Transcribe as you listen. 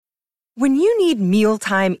When you need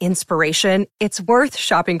mealtime inspiration, it's worth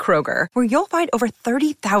shopping Kroger, where you'll find over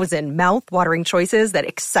 30,000 mouth-watering choices that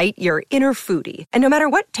excite your inner foodie. And no matter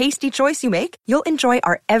what tasty choice you make, you'll enjoy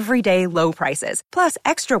our everyday low prices, plus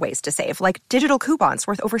extra ways to save, like digital coupons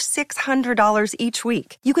worth over $600 each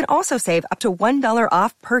week. You can also save up to $1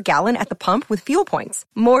 off per gallon at the pump with fuel points.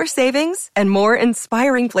 More savings and more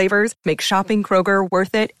inspiring flavors make shopping Kroger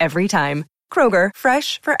worth it every time. Kroger,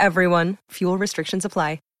 fresh for everyone. Fuel restrictions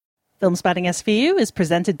apply. Filmspotting SVU is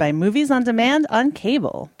presented by Movies on Demand on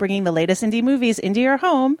cable, bringing the latest indie movies into your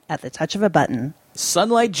home at the touch of a button.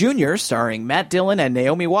 Sunlight Jr., starring Matt Dillon and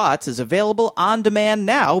Naomi Watts, is available on demand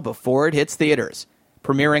now before it hits theaters.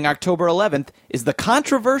 Premiering October 11th is the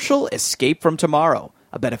controversial Escape from Tomorrow,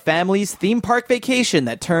 about a family's theme park vacation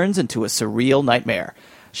that turns into a surreal nightmare.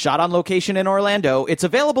 Shot on location in Orlando, it's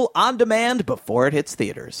available on demand before it hits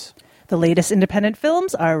theaters. The latest independent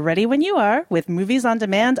films are ready when you are with Movies on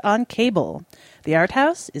Demand on cable. The Art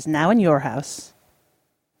House is now in your house.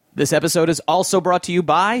 This episode is also brought to you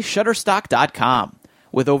by Shutterstock.com.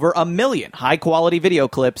 With over 1 million high-quality video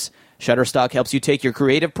clips, Shutterstock helps you take your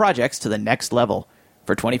creative projects to the next level.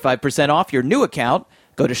 For 25% off your new account,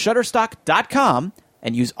 go to Shutterstock.com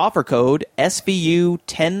and use offer code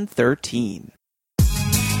SVU1013.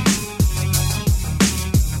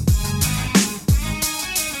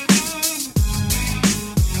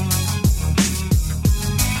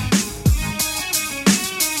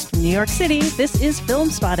 New York City, this is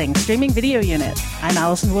Filmspotting, streaming video unit. I'm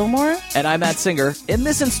Allison Wilmore. And I'm Matt Singer. In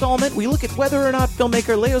this installment, we look at whether or not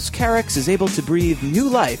filmmaker Leos Carax is able to breathe new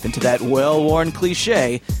life into that well-worn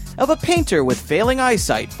cliche of a painter with failing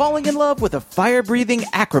eyesight falling in love with a fire-breathing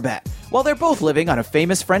acrobat while they're both living on a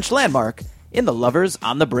famous French landmark in The Lovers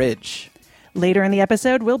on the Bridge. Later in the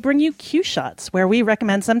episode, we'll bring you Q Shots, where we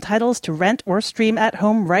recommend some titles to rent or stream at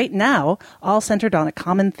home right now, all centered on a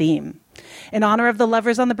common theme. In honor of The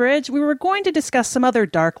Lovers on the Bridge, we were going to discuss some other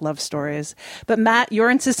dark love stories. But Matt,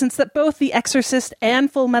 your insistence that both The Exorcist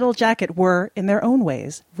and Full Metal Jacket were, in their own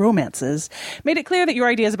ways, romances, made it clear that your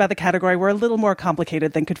ideas about the category were a little more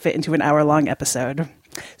complicated than could fit into an hour-long episode.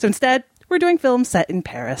 So instead, we're doing films set in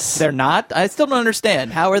Paris. They're not? I still don't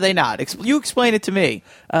understand. How are they not? You explain it to me.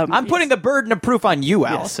 I'm putting the burden of proof on you,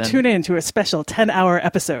 Allison. Yes, tune in to a special 10-hour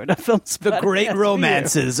episode of Filmspotting. The Great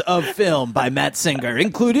Romances of Film by Matt Singer,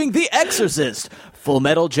 including The Exorcist, Full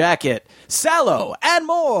Metal Jacket, Sallow, and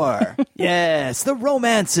more. Yes, the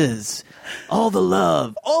romances. All the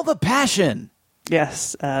love, all the passion.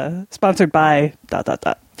 Yes, sponsored by ...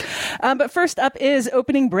 But first up is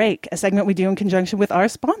Opening Break, a segment we do in conjunction with our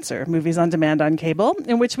sponsor, Movies on Demand on cable,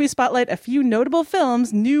 in which we spotlight a few notable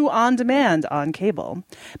films new on demand on cable.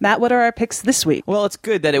 Matt, what are our picks this week? Well, it's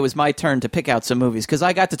good that it was my turn to pick out some movies, because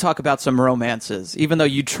I got to talk about some romances. Even though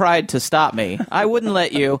you tried to stop me, I wouldn't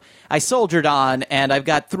let you. I soldiered on, and I've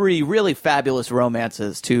got 3 really fabulous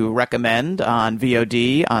romances to recommend on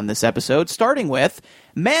VOD on this episode, starting with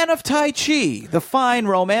Man of Tai Chi, the fine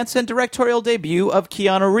romance and directorial debut of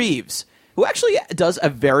Keanu Reeves, who actually does a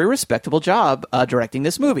very respectable job directing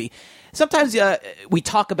this movie. Sometimes we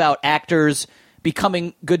talk about actors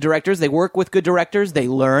becoming good directors. They work with good directors, they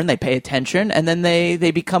learn, they pay attention, and then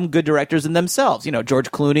they become good directors in themselves. You know,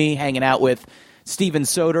 George Clooney hanging out with Steven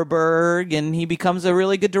Soderbergh, and he becomes a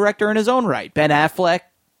really good director in his own right. Ben Affleck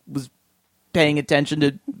was paying attention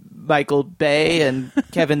to Michael Bay and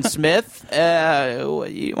Kevin Smith.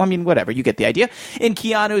 I mean, whatever. You get the idea. In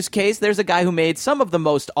Keanu's case, there's a guy who made some of the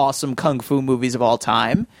most awesome kung fu movies of all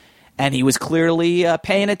time, and he was clearly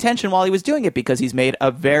paying attention while he was doing it because he's made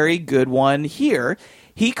a very good one here.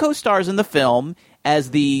 He co-stars in the film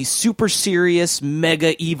as the super serious,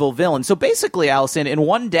 mega evil villain. So basically, Allison, in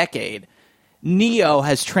 1 decade, Neo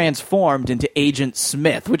has transformed into Agent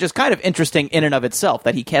Smith, which is kind of interesting in and of itself,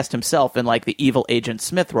 that he cast himself in like the evil Agent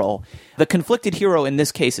Smith role. The conflicted hero in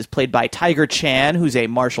this case is played by Tiger Chan, who's a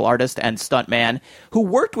martial artist and stuntman, who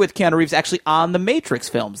worked with Keanu Reeves actually on the Matrix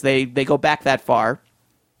films. They go back that far,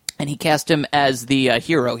 and he cast him as the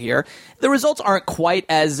hero here. The results aren't quite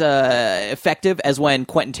as effective as when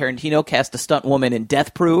Quentin Tarantino cast a stunt woman in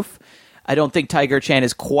Death Proof. I don't think Tiger Chan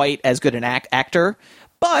is quite as good an actor.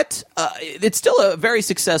 But it's still a very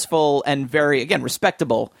successful and very, again,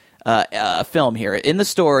 respectable film here. In the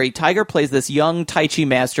story, Tiger plays this young Tai Chi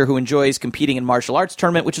master who enjoys competing in martial arts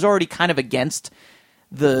tournament, which is already kind of against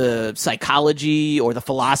the psychology or the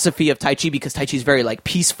philosophy of Tai Chi, because Tai Chi is very like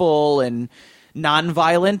peaceful and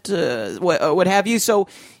non-violent, what have you. So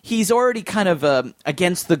he's already kind of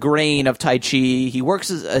against the grain of Tai Chi. He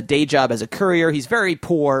works as a day job as a courier. He's very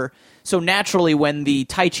poor. So naturally, when the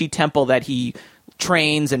Tai Chi temple that he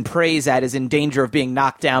trains and prays at is in danger of being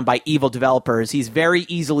knocked down by evil developers, he's very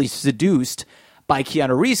easily seduced by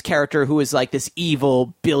Keanu Reeves' character, who is like this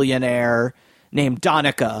evil billionaire named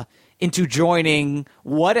Donica, into joining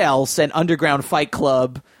what else? An underground fight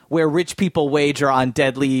club where rich people wager on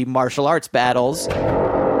deadly martial arts battles.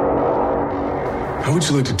 How would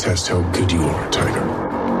you like to test how good you are, Tiger?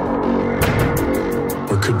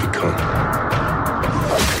 Or could become?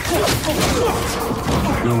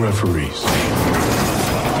 No referees.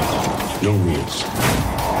 No rules.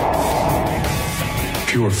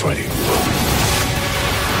 Pure fighting.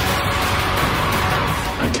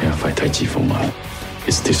 I can't fight Tai Chi for money.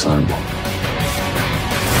 It's dishonorable.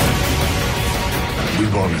 We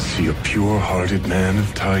want to see a pure-hearted man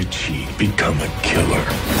of Tai Chi become a killer.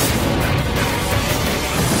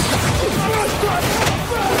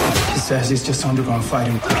 He says he's just underground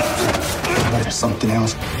fighting. But there's something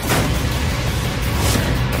else.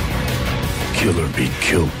 Killer be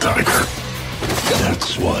killed, Tiger.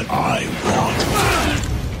 That's what I want.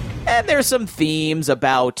 And there's some themes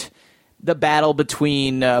about the battle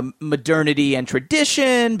between modernity and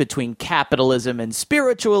tradition, between capitalism and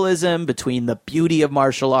spiritualism, between the beauty of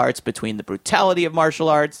martial arts, between the brutality of martial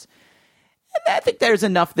arts. And I think there's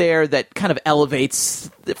enough there that kind of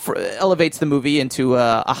elevates the movie into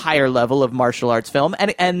a higher level of martial arts film.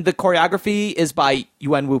 And the choreography is by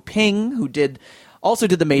Yuen Woo-ping, who also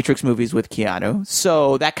did the Matrix movies with Keanu.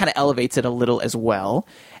 So that kind of elevates it a little as well.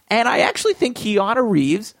 And I actually think Keanu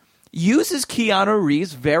Reeves uses Keanu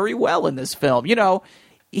Reeves very well in this film. You know,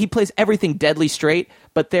 he plays everything deadly straight,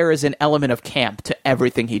 but there is an element of camp to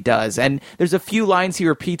everything he does. And there's a few lines he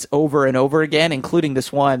repeats over and over again, including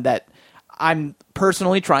this one that I'm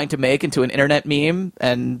personally trying to make into an internet meme,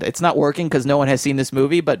 and it's not working because no one has seen this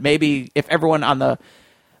movie, but maybe if everyone on the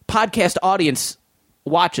podcast audience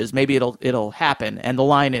watches, maybe it'll happen. And the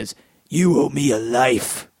line is, "You owe me a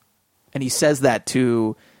life." And he says that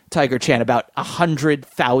to Tiger Chan about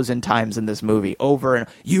 100,000 times in this movie, over and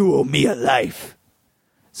 "You owe me a life."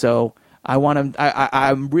 So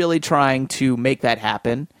I'm really trying to make that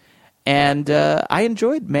happen, and I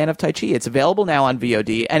enjoyed Man of Tai Chi. It's available now on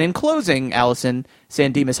VOD. And in closing, Allison,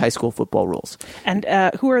 San Dimas High School football rules. And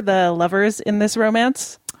who are the lovers in this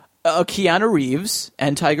romance? Keanu Reeves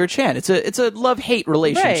and Tiger Chan. It's a love-hate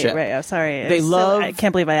relationship. Right. Oh, sorry. I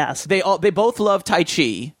can't believe I asked. They both love Tai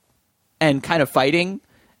Chi and kind of fighting.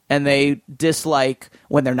 And they dislike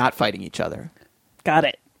when they're not fighting each other. Got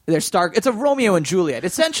it. It's a Romeo and Juliet.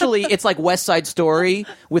 Essentially, it's like West Side Story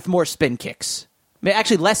with more spin kicks. I mean,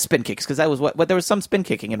 actually, less spin kicks, because that was there was some spin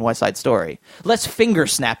kicking in West Side Story. Less finger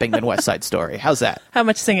snapping than West Side Story. How's that? How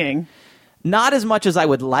much singing? Not as much as I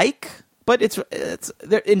would like, but it's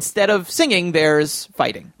instead of singing, there's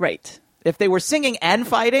fighting. Right. If they were singing and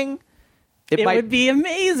fighting, it would be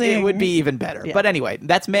amazing. It would be even better. Yeah. But anyway,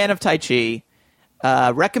 that's Man of Tai Chi.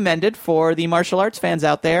 Recommended for the martial arts fans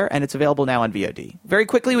out there, and it's available now on VOD. Very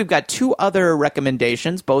quickly, we've got two other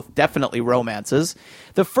recommendations, both definitely romances.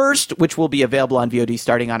 The first, which will be available on VOD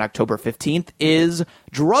starting on October 15th, is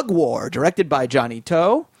Drug War, directed by Johnny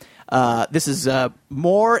To. This is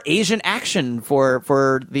more Asian action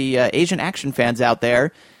for the Asian action fans out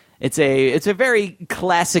there. It's a very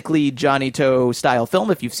classically Johnny To style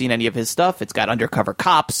film. If you've seen any of his stuff, it's got undercover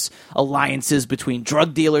cops, alliances between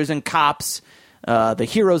drug dealers and cops. The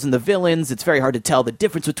heroes and the villains, it's very hard to tell the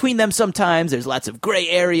difference between them sometimes. There's lots of gray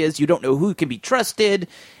areas. You don't know who can be trusted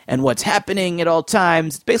and what's happening at all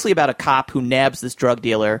times. It's basically about a cop who nabs this drug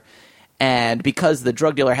dealer, and because the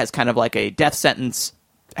drug dealer has kind of like a death sentence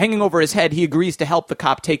hanging over his head, he agrees to help the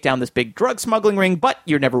cop take down this big drug smuggling ring, but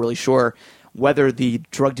you're never really sure whether the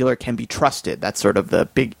drug dealer can be trusted. That's sort of the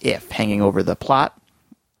big if hanging over the plot.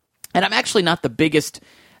 And I'm actually not the biggest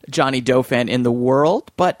Johnny To fan in the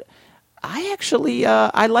world, but I actually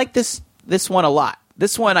I like this one a lot.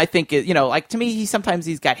 This one I think is, like to me,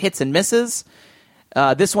 he's got hits and misses.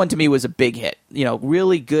 This one to me was a big hit.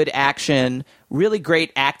 Really good action, really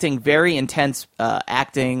great acting, very intense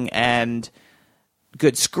acting, and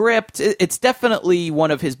good script. It's definitely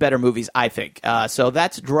one of his better movies, I think. So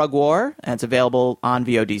that's Drug War, and it's available on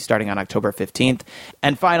VOD starting on October 15th.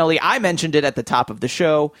 And finally, I mentioned it at the top of the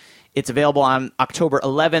show. It's available on October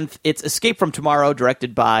 11th. It's Escape from Tomorrow,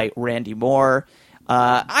 directed by Randy Moore.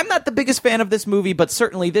 I'm not the biggest fan of this movie, but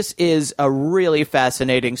certainly this is a really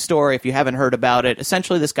fascinating story if you haven't heard about it.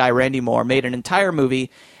 Essentially, this guy, Randy Moore, made an entire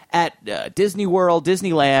movie at Disney World,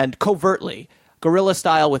 Disneyland, covertly, guerrilla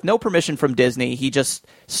style, with no permission from Disney. He just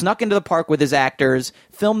snuck into the park with his actors,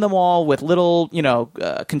 filmed them all with little,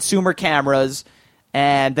 consumer cameras,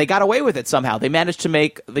 and they got away with it somehow. They managed to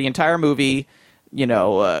make the entire movie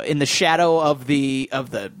in the shadow of the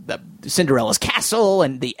Cinderella's castle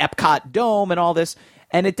and the Epcot dome and all this.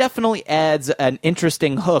 And it definitely adds an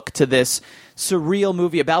interesting hook to this surreal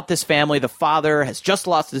movie about this family. The father has just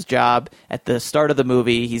lost his job at the start of the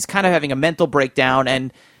movie. He's kind of having a mental breakdown,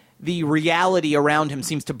 and the reality around him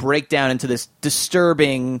seems to break down into this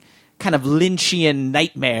disturbing kind of Lynchian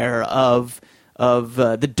nightmare of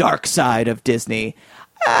the dark side of Disney.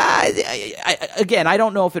 Again, I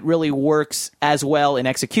don't know if it really works as well in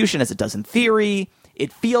execution as it does in theory.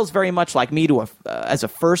 It feels very much like me as a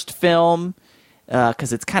first film,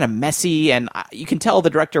 because it's kind of messy, and you can tell the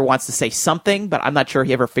director wants to say something, but I'm not sure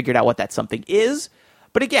he ever figured out what that something is.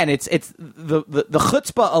 But again, it's the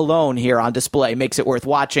chutzpah alone here on display makes it worth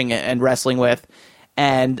watching and wrestling with.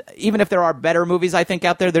 And even if there are better movies, I think,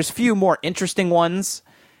 out there, there's few more interesting ones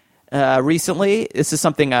recently. This is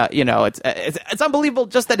something, it's unbelievable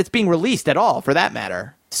just that it's being released at all, for that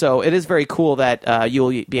matter. So it is very cool that you'll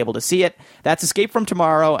be able to see it. That's Escape from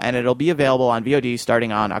Tomorrow, and it'll be available on VOD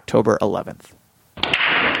starting on October 11th.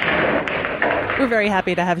 We're very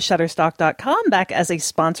happy to have Shutterstock.com back as a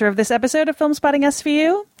sponsor of this episode of Film Spotting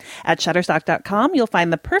SVU. At Shutterstock.com, you'll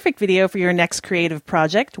find the perfect video for your next creative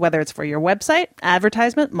project, whether it's for your website,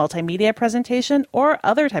 advertisement, multimedia presentation, or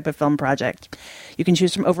other type of film project. You can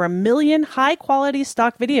choose from over 1 million high-quality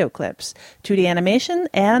stock video clips, 2D animation,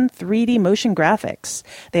 and 3D motion graphics.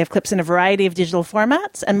 They have clips in a variety of digital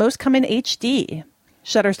formats, and most come in HD.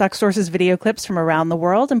 Shutterstock sources video clips from around the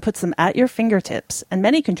world and puts them at your fingertips, and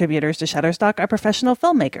many contributors to Shutterstock are professional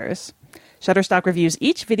filmmakers. Shutterstock reviews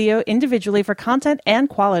each video individually for content and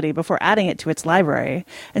quality before adding it to its library,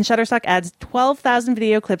 and Shutterstock adds 12,000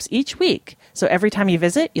 video clips each week, so every time you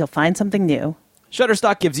visit, you'll find something new.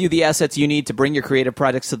 Shutterstock gives you the assets you need to bring your creative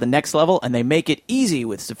projects to the next level, and they make it easy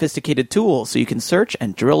with sophisticated tools so you can search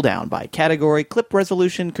and drill down by category, clip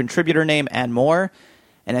resolution, contributor name, and more.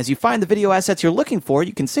 And as you find the video assets you're looking for,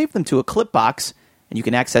 you can save them to a clip box, and you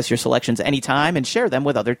can access your selections anytime and share them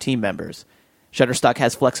with other team members. Shutterstock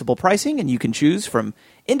has flexible pricing, and you can choose from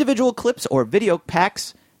individual clips or video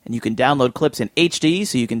packs, and you can download clips in HD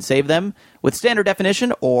so you can save them with standard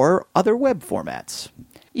definition or other web formats.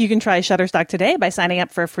 You can try Shutterstock today by signing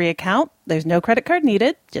up for a free account. There's no credit card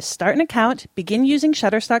needed. Just start an account, begin using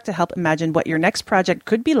Shutterstock to help imagine what your next project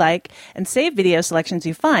could be like, and save video selections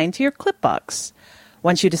you find to your clip box.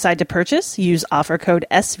 Once you decide to purchase, use offer code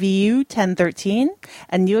SVU1013,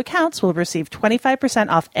 and new accounts will receive 25%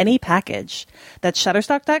 off any package. That's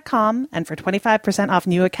Shutterstock.com, and for 25% off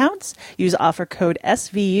new accounts, use offer code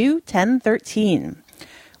SVU1013.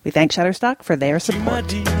 We thank Shutterstock for their support.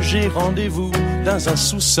 Tu m'as dit, j'ai rendez-vous dans un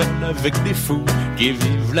sous-sol avec des fous qui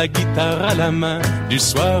vivent la guitare à la main du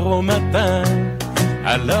soir au matin.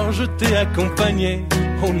 Alors je t'ai accompagné,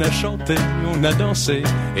 on a chanté, on a dansé,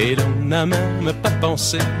 et l'on n'a même pas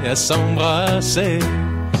pensé à s'embrasser.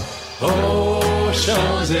 Aux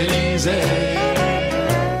Champs-Élysées,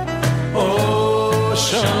 aux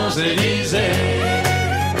Champs-Élysées,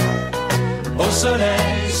 au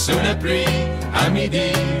soleil, sous la pluie, à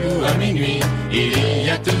midi ou à minuit, il y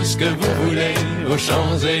a tout ce que vous voulez aux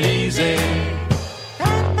Champs-Élysées.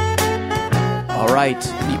 All right,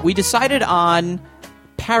 we decided on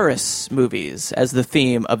Paris movies as the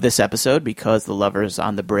theme of this episode because The Lovers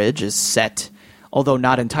on the Bridge is set, although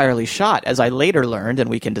not entirely shot, as I later learned and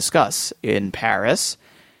we can discuss, in Paris.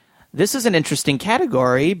 This is an interesting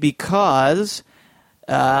category because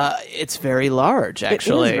it's very large,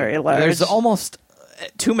 actually. It is very large. There's almost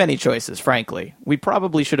too many choices, frankly. We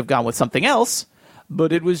probably should have gone with something else,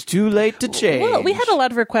 but it was too late to change. Well, we had a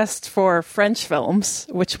lot of requests for French films,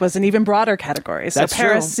 which was an even broader category. So That's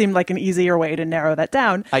Paris true. seemed like an easier way to narrow that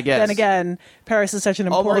down. I guess. Then again, Paris is such an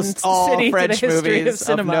important Almost all city French to the history movies of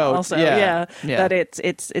cinema. of note. Also, Yeah. that it's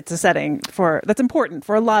a setting that's important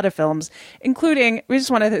for a lot of films, including. We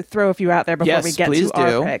just want to throw a few out there before Yes, we get please to our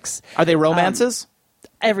do. picks. Are they romances?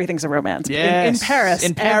 Everything's a romance. Yes. In Paris,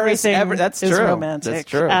 In Paris, everything that's is true. romantic. That's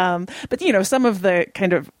true. But some of the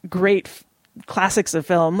kind of great classics of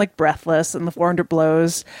film, like Breathless and The 400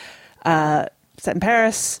 Blows, set in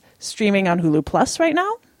Paris, streaming on Hulu Plus right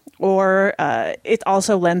now. Or it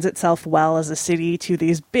also lends itself well as a city to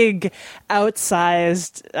these big,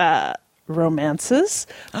 outsized romances,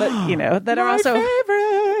 but that are also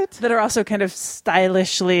favorite. that are also kind of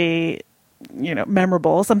stylishly,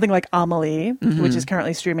 memorable. Something like Amelie, which is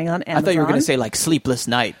currently streaming on Amazon. I thought you were going to say like Sleepless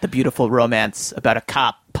Night, the beautiful romance about a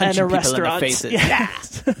cop punching and a people restaurant. in the faces.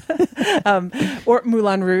 Yes. Or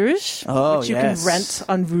Moulin Rouge, which you yes. can rent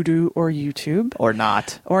on Vudu or YouTube. Or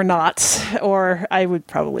not. Or not. Or I would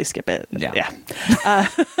probably skip it. Yeah.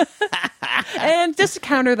 And just to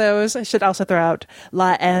counter those, I should also throw out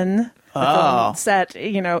La Haine, film set,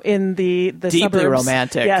 in the Deeply suburbs.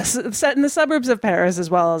 romantic. Yes, set in the suburbs of Paris as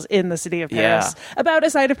well as in the city of Paris. Yeah. About a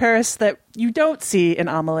side of Paris that you don't see in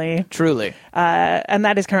Amélie. Truly. And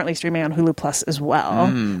that is currently streaming on Hulu Plus as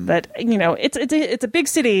well. But, it's a big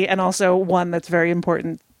city and also one that's very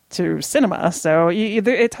important to cinema. So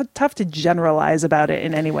it's tough to generalize about it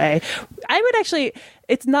in any way. I would actually,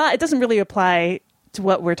 it doesn't really apply to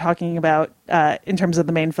what we're talking about in terms of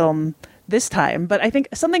the main film this time, but I think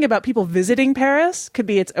something about people visiting Paris could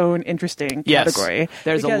be its own interesting category.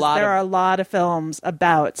 There are a lot of films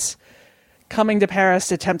about coming to Paris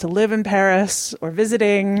to attempt to live in Paris or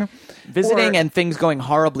visiting and things going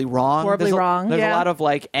horribly wrong. There's a lot of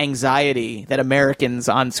anxiety that Americans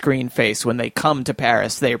on screen face when they come to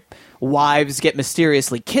Paris. Their wives get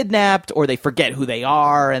mysteriously kidnapped, or they forget who they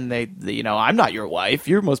are, and they I'm not your wife.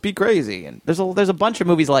 You must be crazy. And there's a bunch of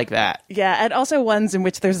movies like that. Yeah, and also ones in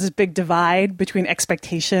which there's this big divide between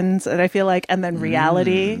expectations, and I feel like, and then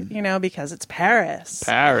reality. Because it's Paris.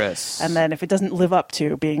 Paris. And then if it doesn't live up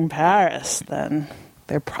to being Paris, then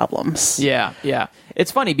there are problems. Yeah.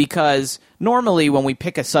 It's funny because normally when we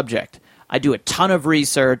pick a subject, I do a ton of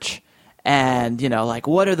research and,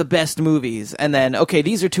 what are the best movies? And then, okay,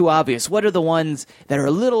 these are too obvious. What are the ones that are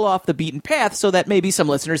a little off the beaten path so that maybe some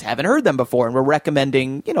listeners haven't heard them before? And we're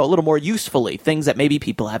recommending, a little more usefully, things that maybe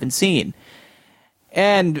people haven't seen.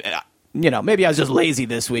 And maybe I was just lazy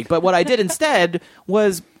this week, but what I did instead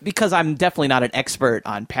was, because I'm definitely not an expert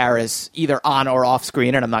on Paris, either on or off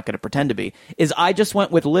screen, and I'm not going to pretend to be, is I just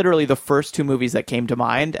went with literally the first two movies that came to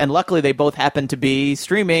mind, and luckily they both happened to be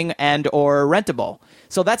streaming and or rentable.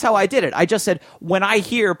 So that's how I did it. I just said, when I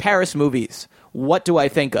hear Paris movies, what do I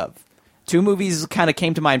think of? Two movies kind of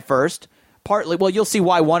came to mind first. Partly, well, you'll see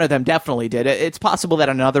why one of them definitely did. It's possible that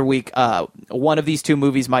another week, one of these two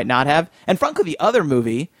movies might not have. And frankly, the other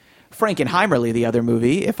movie, Frankenheimerly, the other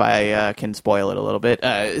movie, if I can spoil it a little bit,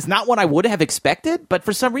 is not one I would have expected, but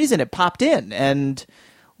for some reason it popped in, and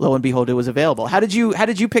lo and behold, it was available. How did you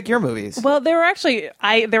pick your movies? Well, there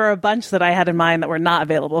were a bunch that I had in mind that were not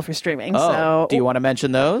available for streaming. Oh, so do you want to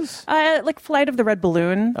mention those? Like Flight of the Red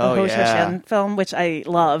Balloon, the Ho Shi-shin film, which I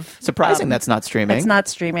love. Surprising that's not streaming. It's not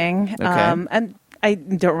streaming. Okay. And I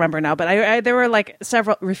don't remember now, but there were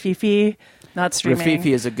several. Rififi, not streaming.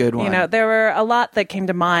 Rififi is a good one. There were a lot that came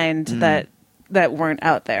to mind that weren't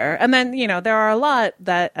out there. And then, there are a lot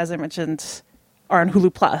that, as I mentioned, are on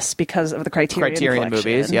Hulu Plus because of the Criterion collection.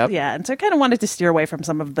 Movies, yep. Yeah, and so I kind of wanted to steer away from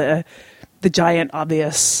some of the giant,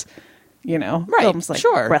 obvious, films like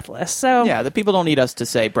Breathless. So yeah, the people don't need us to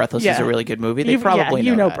say Breathless is a really good movie. They probably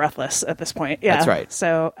know that. Breathless at this point. Yeah, that's right.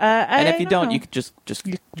 So and if you don't, you could just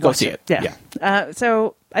go see it. Yeah.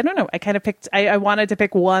 So I don't know. I kind of picked. I wanted to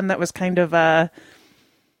pick one that was kind of a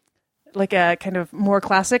kind of more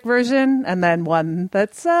classic version, and then one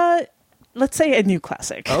that's let's say a new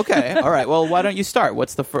classic. Okay. All right. Well, why don't you start?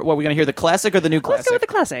 What are we going to hear, the classic or the new classic? Let's go with the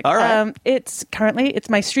classic. All right. It's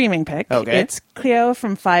my streaming pick. Okay. It's Cleo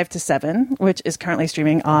from 5 to 7, which is currently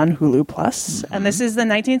streaming on Hulu Plus. And this is the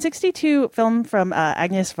 1962 film from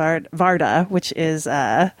Agnes Varda, which is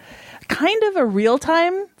kind of a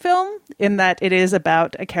real-time film in that it is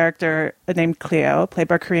about a character named Cleo, played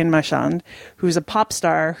by Corinne Marchand, who's a pop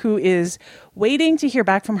star who is waiting to hear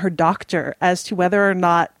back from her doctor as to whether or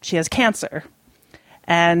not she has cancer.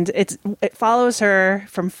 And it follows her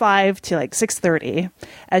from 5 to 6:30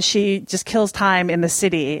 as she just kills time in the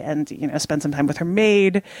city and, spends some time with her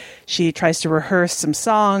maid. She tries to rehearse some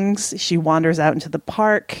songs. She wanders out into the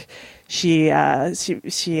park. She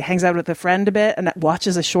hangs out with a friend a bit and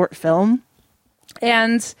watches a short film.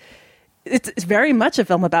 And it's very much a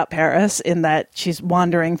film about Paris in that she's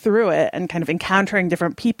wandering through it and kind of encountering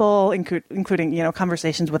different people, including,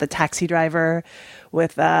 conversations with a taxi driver,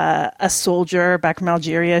 with a soldier back from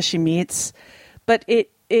Algeria she meets. But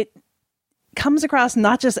it comes across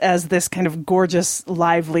not just as this kind of gorgeous,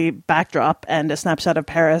 lively backdrop and a snapshot of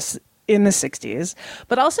Paris in the 60s,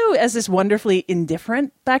 but also as this wonderfully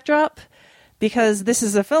indifferent backdrop, because this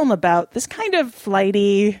is a film about this kind of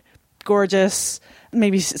flighty, gorgeous,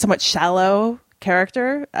 maybe somewhat shallow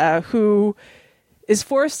character who is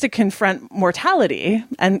forced to confront mortality,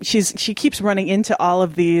 and she keeps running into all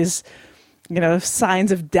of these,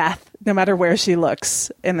 signs of death no matter where she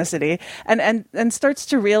looks in the city, and starts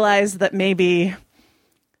to realize that maybe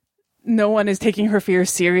no one is taking her fears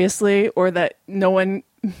seriously, or that no one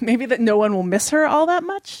will miss her all that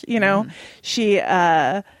much.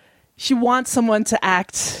 She wants someone to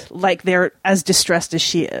act like they're as distressed as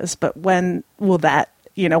she is, but when will that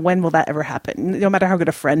ever happen? No matter how good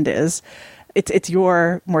a friend is, it's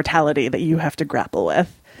your mortality that you have to grapple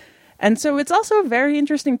with. And so it's also a very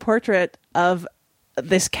interesting portrait of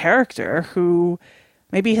this character who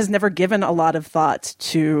maybe has never given a lot of thought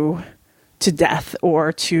to death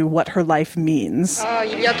or to what her life means. Ah,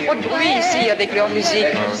 il y a trop de bruit ici avec leur musique.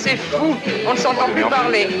 C'est fou, on ne s'entend plus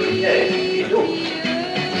parler.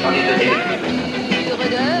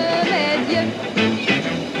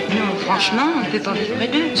 Non, franchement, on ne peut pas vivre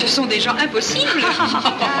d'eux. Ce sont des gens impossibles.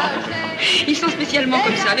 Ils sont spécialement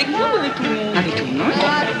comme ça avec vous, avec tout le monde. Avec tout le monde.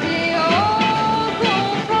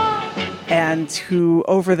 And who,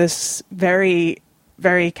 over this very,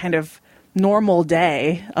 very kind of normal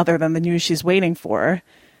day, other than the news she's waiting for,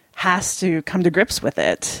 has to come to grips with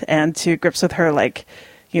it and to grips with her, like,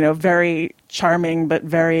 very charming but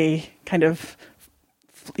very kind of,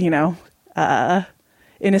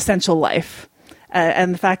 inessential life,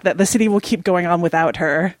 and the fact that the city will keep going on without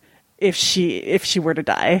her if she were to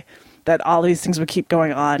die. That all these things would keep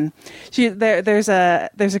going on. There's a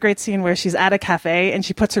great scene where she's at a cafe and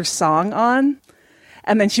she puts her song on,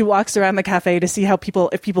 and then she walks around the cafe to see if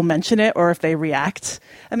people mention it or if they react.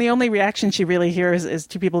 And the only reaction she really hears is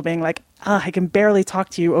two people being like, I can barely talk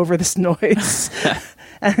to you over this noise.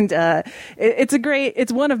 And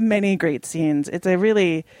it's one of many great scenes. It's a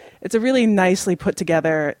really nicely put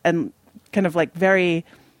together and kind of like very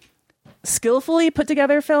skillfully put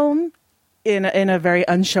together film in a very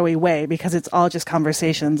unshowy way, because it's all just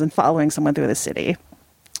conversations and following someone through the city.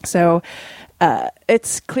 So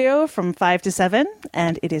it's Cleo from 5 to 7,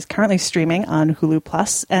 and it is currently streaming on Hulu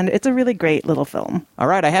Plus, and it's a really great little film. All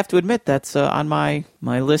right, I have to admit that's on my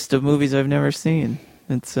list of movies I've never seen.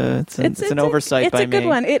 It's an oversight by me. It's a good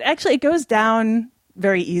one. It goes down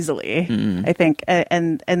very easily, I think,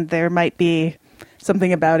 and there might be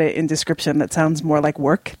something about it in description that sounds more like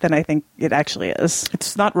work than I think it actually is.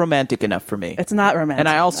 It's not romantic enough for me. It's not romantic. And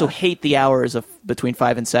I also enough. hate the hours of between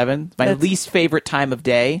 5 and 7. My least favorite time of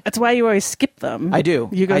day. That's why you always skip them. I do.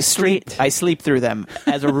 You go straight. I sleep through them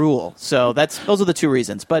as a rule. So those are the two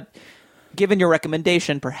reasons. But given your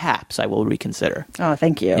recommendation, perhaps I will reconsider. Oh,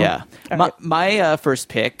 thank you. Yeah. Right. My first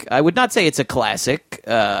pick, I would not say it's a classic,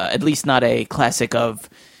 at least not a classic of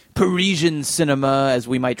Parisian cinema as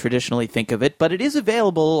we might traditionally think of it, but it is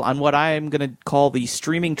available on what I'm going to call the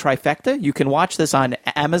streaming trifecta. You can watch this on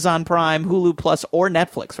Amazon Prime, Hulu Plus, or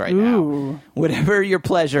Netflix right now. Whatever your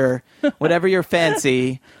pleasure, whatever your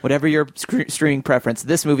fancy, whatever your streaming preference,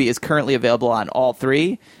 this movie is currently available on all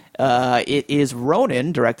three. It is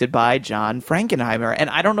Ronin, directed by John Frankenheimer, and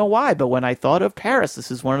I don't know why, but when I thought of Paris,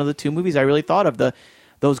 this is one of the two movies I really thought of.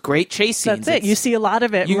 Those great chase scenes. That's it. You see a lot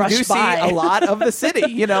of it rush by. You do see a lot of the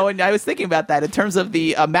city, and I was thinking about that in terms of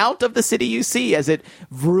the amount of the city you see as it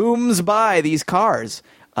vrooms by these cars.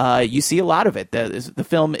 You see a lot of it. The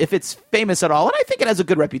film, if it's famous at all, and I think it has a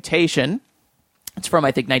good reputation, it's from,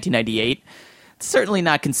 I think, 1998. It's certainly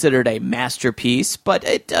not considered a masterpiece, but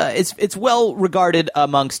it's well regarded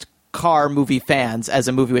amongst car movie fans as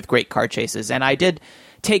a movie with great car chases. And I did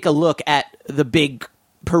take a look at the big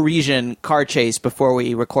Parisian car chase before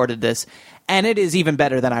we recorded this, and it is even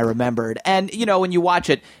better than I remembered. And when you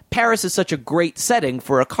watch it, Paris is such a great setting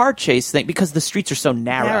for a car chase thing because the streets are so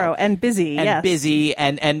narrow and busy,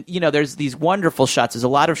 and there's these wonderful shots. There's a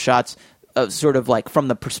lot of shots sort of like from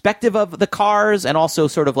the perspective of the cars, and also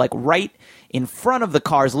sort of like right in front of the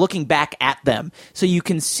cars looking back at them, so you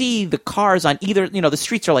can see the cars on either, the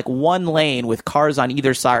streets are like one lane with cars on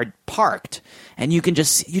either side parked, and you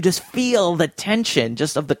just feel the tension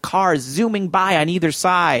just of the cars zooming by on either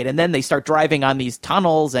side, and then they start driving on these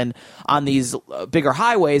tunnels and on these bigger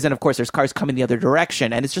highways, and of course there's cars coming the other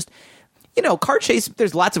direction, and it's just, car chase.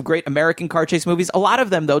 There's lots of great American car chase movies. A lot of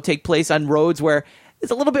them, though, take place on roads where it's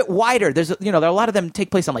a little bit wider. There's, there are a lot of them take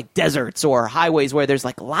place on like deserts or highways where there's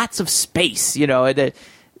like lots of space.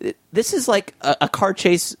 This is like a car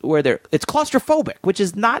chase where it's claustrophobic, which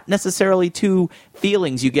is not necessarily two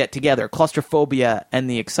feelings you get together: claustrophobia and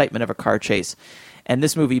the excitement of a car chase. And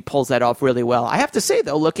this movie pulls that off really well. I have to say,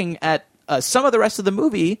 though, looking at some of the rest of the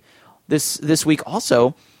movie this week,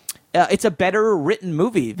 also. It's a better written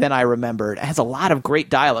movie than I remembered. It has a lot of great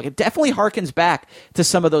dialogue. It definitely harkens back to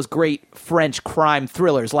some of those great French crime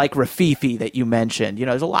thrillers like Rififi that you mentioned.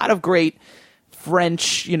 There's a lot of great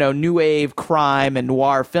French, new wave crime and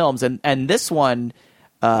noir films. And this one,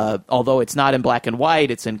 although it's not in black and white,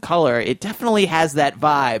 it's in color, it definitely has that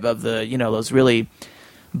vibe of the, those really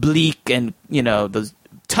bleak and, those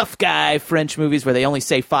tough guy French movies where they only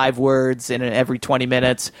say 5 words in every 20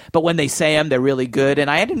 minutes, but when they say them, they're really good. And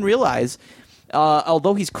I didn't realize,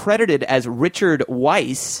 although he's credited as Richard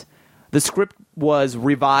Weisz, the script was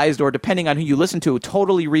revised, or depending on who you listen to,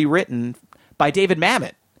 totally rewritten by David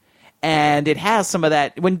Mamet. And it has some of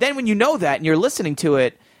that. When you know that and you're listening to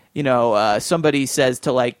it, somebody says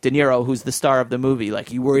to like De Niro, who's the star of the movie,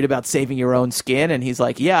 like, you worried about saving your own skin? And he's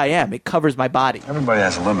like, yeah, I am. It covers my body. Everybody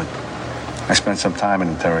has a limit. I spent some time in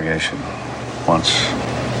interrogation once.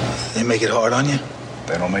 They make it hard on you?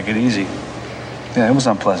 They don't make it easy. Yeah, it was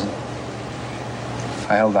unpleasant.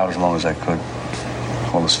 I held out as long as I could.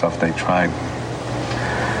 All the stuff they tried.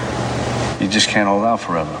 You just can't hold out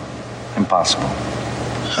forever. Impossible.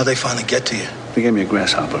 How'd they finally get to you? They gave me a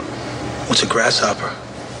grasshopper. What's a grasshopper?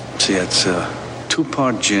 See, it's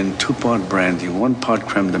 2-part gin, 2-part brandy, 1 part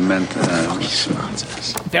creme de menthe.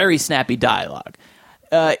 Very snappy dialogue.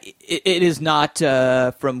 It is not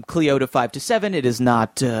from Cleo to 5 to 7. It is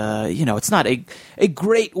not, it's not a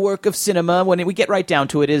great work of cinema. When we get right down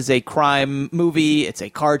to it, it is a crime movie. It's a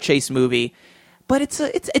car chase movie. But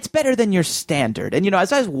it's better than your standard. And,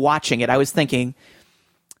 as I was watching it, I was thinking,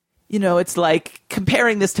 it's like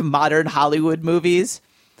comparing this to modern Hollywood movies.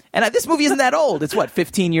 And this movie isn't that old. It's,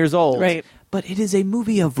 15 years old. Right. But it is a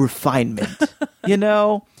movie of refinement,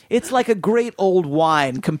 It's like a great old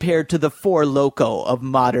wine compared to the Four Loko of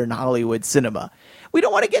modern Hollywood cinema. We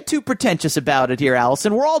don't want to get too pretentious about it here,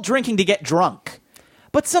 Allison. We're all drinking to get drunk.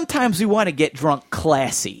 But sometimes we want to get drunk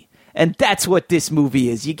classy. And that's what this movie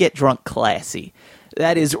is. You get drunk classy.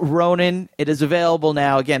 That is Ronin. It is available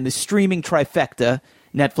now. Again, the streaming trifecta,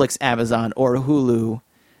 Netflix, Amazon, or Hulu.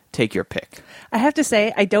 Take your pick. I have to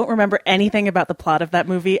say, I don't remember anything about the plot of that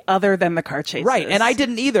movie other than the car chases. Right, and I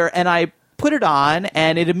didn't either. And I put it on,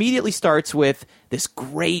 and it immediately starts with this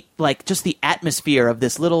great, just the atmosphere of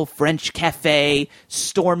this little French cafe,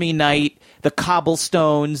 stormy night, the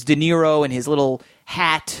cobblestones, De Niro in his little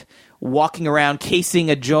hat, walking around, casing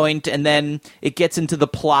a joint, and then it gets into the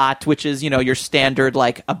plot, which is, your standard,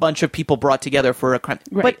 a bunch of people brought together for a crime.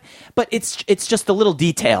 Right. But it's just the little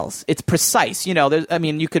details. It's precise.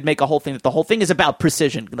 You could make a whole thing that the whole thing is about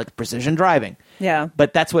precision, like precision driving. Yeah.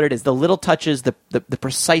 But that's what it is. The little touches, the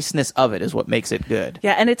preciseness of it is what makes it good.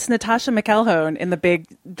 Yeah, and it's Natasha McElhone in the big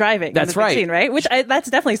driving. That's in the big right. Scene, right? Which that's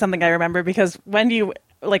definitely something I remember, because when do you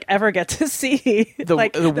ever get to see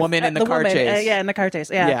the woman in the car chase? In the car chase.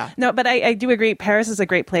 Yeah. Yeah. No, but I do agree. Paris is a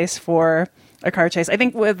great place for a car chase. I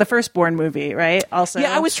think with the Firstborn movie, right? Also,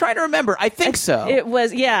 yeah, I was trying to remember. I think so. It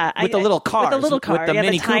was, yeah, with the little cars, with the little car, with the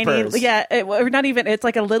Mini tiny, Coopers. Yeah, or not even. It's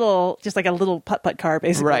like a little putt-putt car,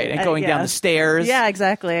 basically. Right, and going down the stairs. Yeah,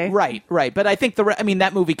 exactly. Right. But I think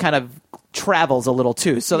that movie kind of travels a little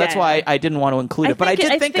too, so that's why I didn't want to include it. But I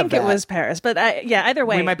did think of that. it was Paris, but either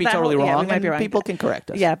way, we might be totally wrong. Yeah, we might be wrong. People can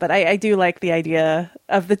correct us. Yeah, but I do like the idea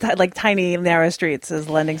of the tiny narrow streets as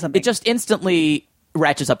lending something. It just instantly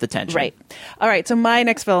ratchets up the tension. Right. All right. So my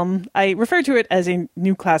next film, I referred to it as a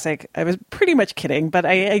new classic. I was pretty much kidding, but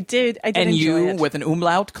I did and enjoy it. With an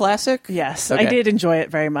umlaut classic? Yes, okay. I did enjoy it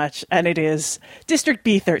very much, and it is District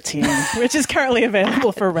B13, which is currently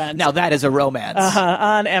available for rent. Now that is a romance.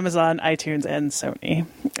 On Amazon, iTunes, and Sony.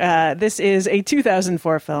 This is a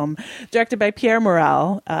 2004 film directed by Pierre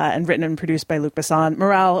Morel and written and produced by Luc Besson.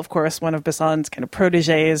 Morel, of course, one of Besson's kind of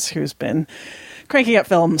proteges, who's been cranking up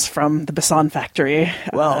films from the Besson factory.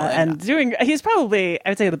 He's probably, I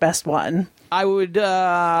would say, the best one. I would,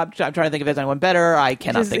 I'm trying to think if there's anyone better. I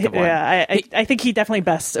cannot think of one. Yeah, I think he definitely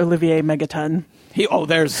bests Olivier Megaton. He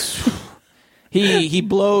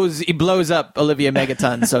blows up Olivier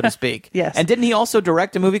Megaton, so to speak. Yes. And didn't he also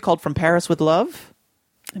direct a movie called From Paris with Love?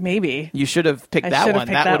 Maybe you should have picked that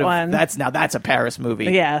one. That's a Paris movie.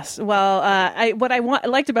 Yes. Well, what I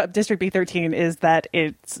liked about District B13 is that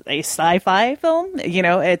it's a sci-fi film.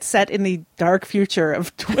 It's set in the dark future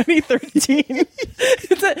of 2013. I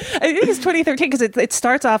think it's 2013 because it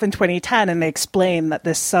starts off in 2010, and they explain that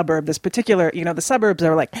this particular, the suburbs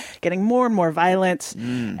are getting more and more violent,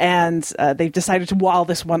 and they've decided to wall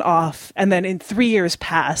this one off. And then in 3 years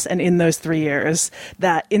pass, and in those 3 years,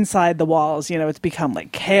 that inside the walls, it's become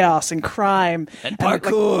chaos and crime and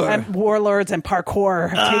parkour and warlords and parkour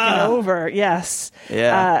have taken over. Yes.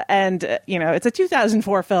 Yeah. It's a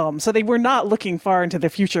 2004 film, so they were not looking far into the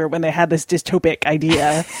future when they had this dystopic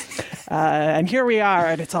idea. And here we are,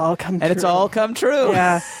 and it's all come true. And it's all come true.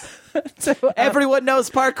 Yeah. So, everyone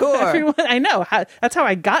knows parkour. I know. That's how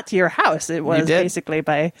I got to your house. It was basically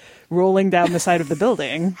by rolling down the side of the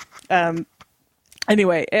building.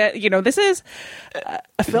 Anyway, this is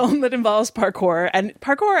a film that involves parkour, and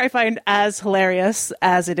parkour I find as hilarious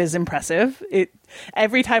as it is impressive.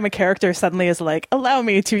 Every time a character suddenly is allow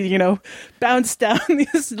me to, bounce down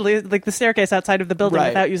the staircase outside of the building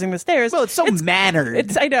without using the stairs. Well, it's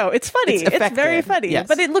mannered. I know. It's funny. It's very funny. Yes.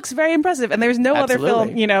 But it looks very impressive. And there's no other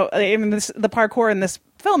film, the parkour in this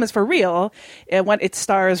film is for real. It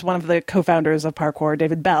stars one of the co-founders of parkour,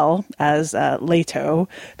 David Bell, as Leto,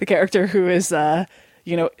 the character who is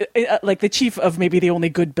like the chief of maybe the only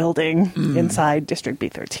good building inside District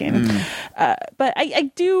B13. But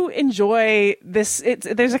I do enjoy this.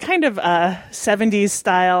 There's a kind of 70s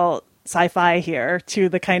style sci-fi here to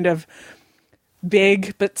the kind of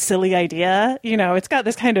big but silly idea. It's got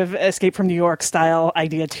this kind of Escape from New York style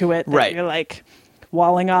idea to it. That right. You're like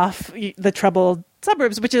walling off the troubled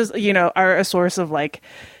suburbs, which is, are a source of like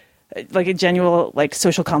a genuine like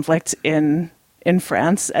social conflict in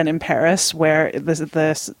France and in Paris, where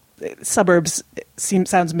the suburbs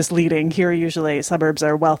sounds misleading. Here, usually suburbs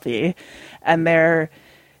are wealthy, and there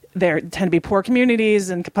tend to be poor communities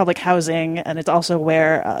and public housing, and it's also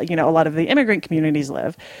where a lot of the immigrant communities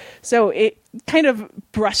live. So it kind of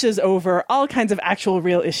brushes over all kinds of actual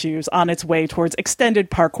real issues on its way towards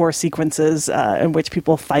extended parkour sequences in which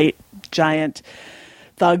people fight giant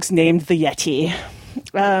thugs named the Yeti.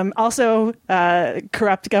 Also,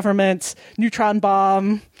 corrupt government, neutron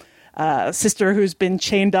bomb, sister who's been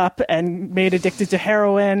chained up and made addicted to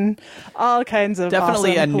heroin, all kinds of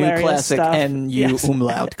definitely awesome, a new hilarious classic, stuff. and you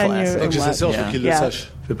umlaut classic. Donc je sais, faut qu'il le sache.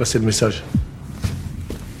 Fais passer le message.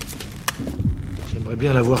 J'aimerais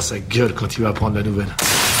bien la voir sa gueule quand il va apprendre la nouvelle.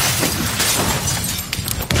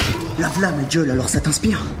 Lave-la, ma gueule, alors ça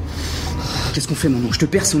t'inspire? Qu'est-ce qu'on fait, mon nom? Je te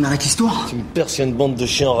perce et on arrête l'histoire? Tu me perces, il y a une bande de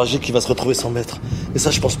chiens enragés qui va se retrouver sans maître. Mais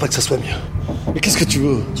ça, je pense pas que ça soit mieux. Mais qu'est-ce que tu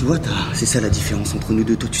veux? Tu vois, c'est ça la différence entre nous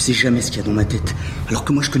deux. Toi, tu sais jamais ce qu'il y a dans ma tête. Alors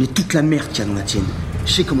que moi, je connais toute la merde qu'il y a dans la tienne.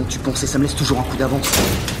 Je sais comment tu penses et ça me laisse toujours un coup d'avance.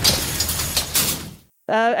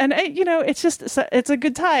 And it's a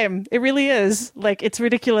good time. It really is. Like, it's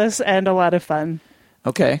ridiculous and a lot of fun.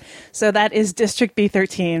 Okay. So that is District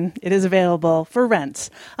B13. It is available for rent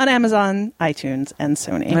on Amazon, iTunes, and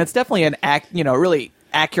Sony. And it's definitely an really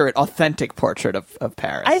accurate, authentic portrait of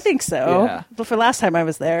Paris. I think so. Yeah. But for last time I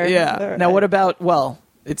was there. Yeah. Now, what about? Well,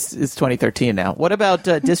 it's 2013 now. What about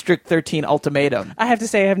District 13 Ultimatum? I have to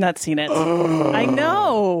say I have not seen it. I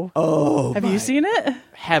know. Oh, have you seen it?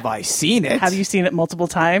 Have I seen it? Have you seen it multiple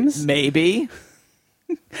times? Maybe.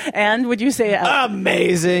 And would you say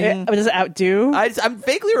amazing? Does it outdo? I'm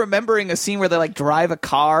vaguely remembering a scene where they like drive a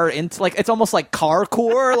car into it's almost like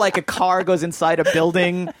carcore, like a car goes inside a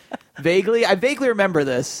building. I vaguely remember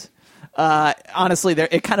this. Honestly,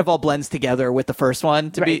 it kind of all blends together with the first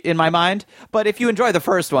one to be in my mind. But if you enjoy the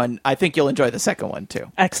first one, I think you'll enjoy the second one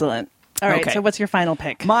too. Excellent. All right. Okay. So what's your final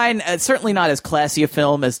pick? Mine, certainly not as classy a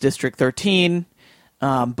film as District 13.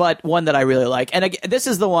 But one that I really like. And again, this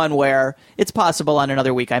is the one where it's possible on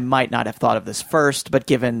another week I might not have thought of this first, but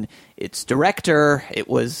given its director, it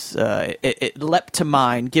was it leapt to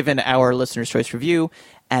mind given our Listener's Choice review,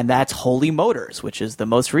 and that's Holy Motors, which is the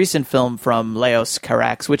most recent film from Leos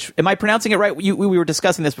Carax, which, am I pronouncing it right? We were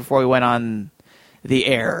discussing this before we went on the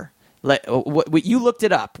air. You looked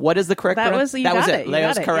it up. What is the correct pronunciation? That was it.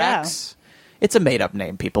 Leos Carax. Yeah. It's a made-up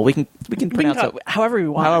name, people. We can pronounce it however we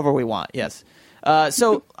want. However we want, yes.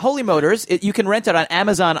 So, Holy Motors, you can rent it on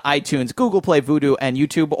Amazon, iTunes, Google Play, Vudu, and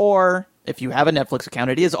YouTube, or if you have a Netflix account,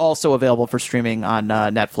 it is also available for streaming on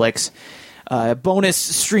Netflix. Bonus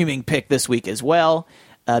streaming pick this week as well.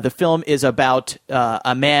 The film is about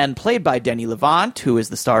a man played by Denis Lavant, who is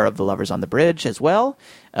the star of The Lovers on the Bridge as well.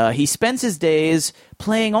 He spends his days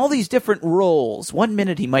playing all these different roles. 1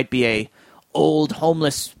 minute he might be a old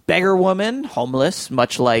homeless beggar woman, homeless,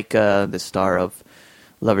 much like the star of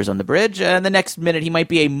Lovers on the Bridge, and the next minute he might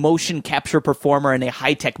be a motion capture performer in a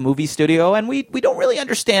high-tech movie studio, and we don't really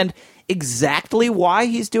understand exactly why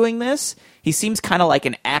he's doing this. He seems kind of like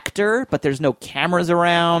an actor, but there's no cameras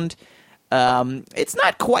around. It's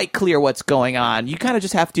not quite clear what's going on. You kind of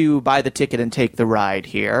just have to buy the ticket and take the ride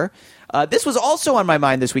here. This was also on my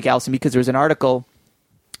mind this week, Allison, because there was an article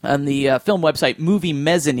on the film website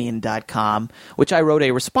MovieMezzanine.com, which I wrote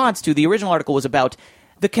a response to. The original article was about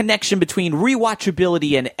the connection between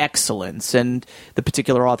rewatchability and excellence, and the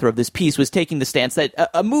particular author of this piece was taking the stance that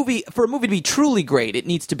for a movie to be truly great, it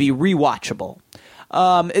needs to be rewatchable.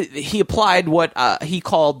 He applied what he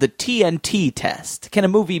called the TNT test. Can a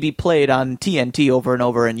movie be played on TNT over and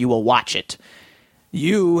over and you will watch it?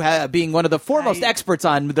 You, being one of the foremost experts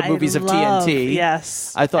on the movies of TNT.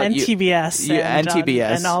 Yes. I thought TBS. And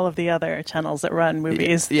TBS. And all of the other channels that run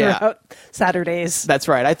movies throughout Saturdays. That's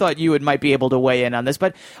right. I thought you might be able to weigh in on this.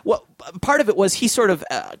 But part of it was he sort of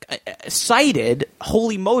cited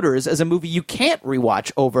Holy Motors as a movie you can't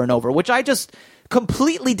rewatch over and over, which I just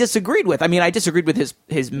completely disagreed with. I mean, I disagreed with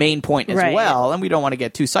his main point as well, and we don't want to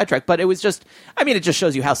get too sidetracked, but it was just, I mean, it just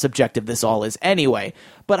shows you how subjective this all is anyway.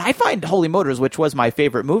 But I find Holy Motors, which was my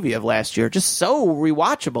favorite movie of last year, just so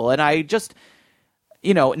rewatchable, and I just,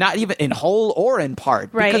 not even in whole or in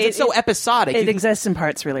part, because it's so episodic. It exists in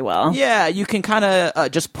parts really well. Yeah, you can kind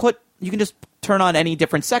of just put you can just turn on any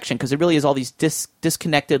different section because it really is all these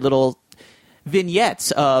disconnected little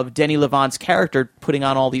vignettes of Denny Levant's character putting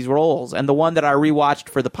on all these roles. And the one that I rewatched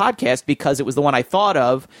for the podcast because it was the one I thought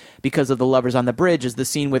of because of The Lovers on the Bridge is the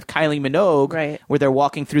scene with Kylie Minogue where they're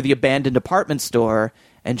walking through the abandoned department store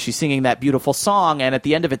and she's singing that beautiful song, and at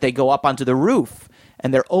the end of it they go up onto the roof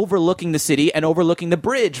and they're overlooking the city and overlooking the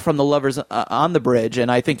bridge from The Lovers on the Bridge.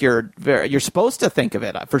 And I think you're supposed to think of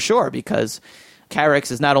it for sure because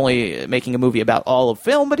Carax is not only making a movie about all of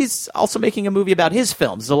film, but he's also making a movie about his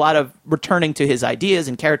films. There's a lot of returning to his ideas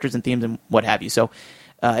and characters and themes and what have you. So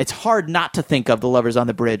it's hard not to think of The Lovers on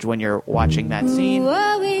the Bridge when you're watching that scene.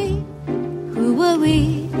 Who were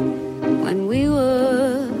we when we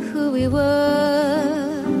were who we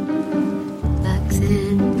were back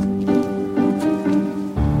then?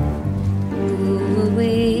 Who will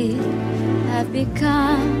we have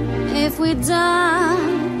become if we'd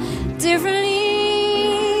done differently?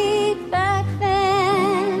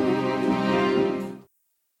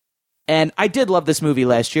 And I did love this movie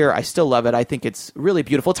last year. I still love it. I think it's really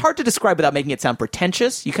beautiful. It's hard to describe without making it sound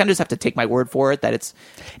pretentious. You kind of just have to take my word for it that it's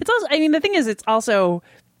also, I mean, the thing is, it's also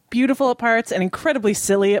beautiful at parts and incredibly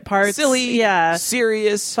silly at parts. Silly, yeah,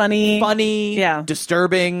 serious, funny, yeah,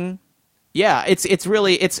 disturbing. Yeah, it's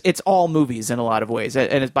really all movies in a lot of ways,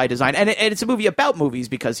 and it's by design. And it's a movie about movies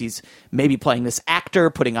because he's maybe playing this actor,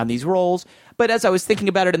 putting on these roles. But as I was thinking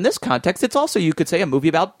about it in this context, it's also, you could say, a movie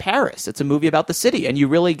about Paris. It's a movie about the city, and you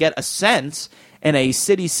really get a sense in a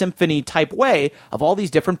city symphony type way of all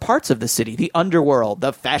these different parts of the city: the underworld,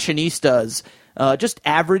 the fashionistas, just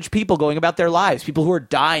average people going about their lives, people who are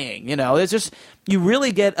dying. You know, it's just, you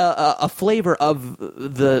really get a flavor of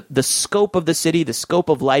the scope of the city, the scope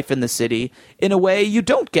of life in the city, in a way you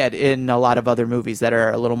don't get in a lot of other movies that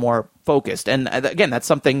are a little more focused. And again, that's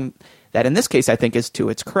something that in this case I think is to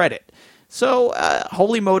its credit. So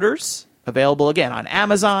Holy Motors, available again on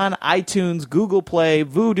Amazon, iTunes, Google Play,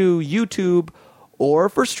 Vudu, YouTube, or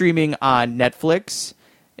for streaming on Netflix.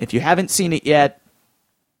 If you haven't seen it yet,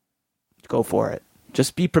 go for it.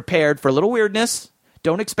 Just be prepared for a little weirdness.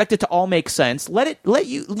 Don't expect it to all make sense. Let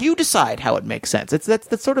you decide how it makes sense. That's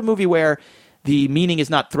the sort of movie where the meaning is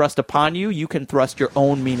not thrust upon you. You can thrust your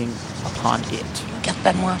own meaning upon it. Regarde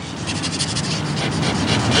pas moi.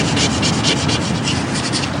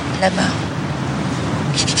 Là-bas.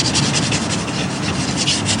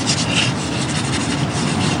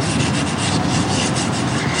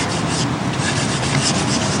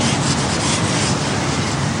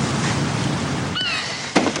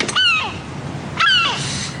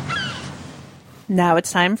 Now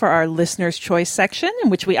it's time for our Listener's Choice section, in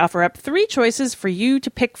which we offer up 3 choices for you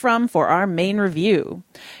to pick from for our main review.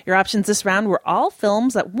 Your options this round were all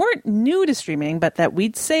films that weren't new to streaming, but that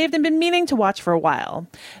we'd saved and been meaning to watch for a while.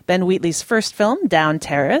 Ben Wheatley's first film, Down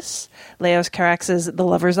Terrace, Leos Carax's The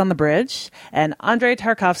Lovers on the Bridge, and Andrei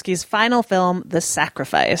Tarkovsky's final film, The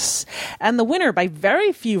Sacrifice. And the winner by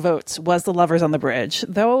very few votes was The Lovers on the Bridge,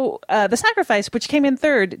 though The Sacrifice, which came in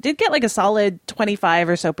third, did get like a solid 25%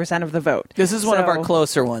 or so of the vote. This is one of our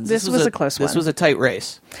closer ones. This was a close one. This was a tight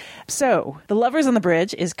race. So, The Lovers on the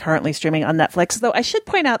Bridge is currently streaming on Netflix, though I should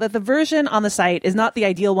point out that the version on the site is not the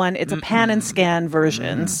ideal one. It's a pan and scan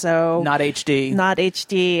version, so... Not HD. Not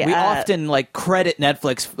HD. We often, credit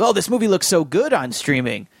Netflix, oh, this movie looks so good on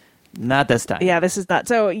streaming. Not this time. Yeah, this is not.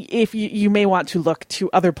 So if you may want to look to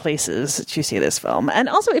other places to see this film. And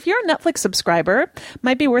also, if you're a Netflix subscriber,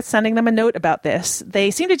 might be worth sending them a note about this.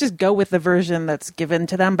 They seem to just go with the version that's given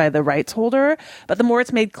to them by the rights holder. But the more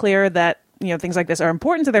it's made clear that, things like this are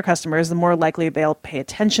important to their customers, the more likely they'll pay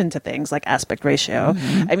attention to things like aspect ratio.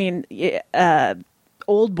 Mm-hmm. I mean,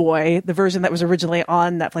 Old Boy, the version that was originally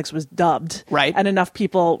on Netflix, was dubbed. Right. And enough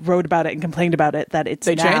people wrote about it and complained about it that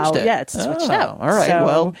they changed it. Yeah, it's switched out. All right. So,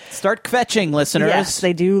 well, start kvetching, listeners. Yes,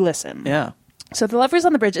 they do listen. Yeah. So The Lovers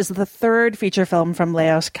on the Bridge is the third feature film from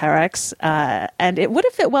Leos Carax, and it would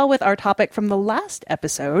have fit well with our topic from the last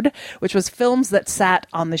episode, which was films that sat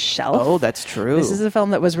on the shelf. Oh, that's true. This is a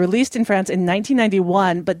film that was released in France in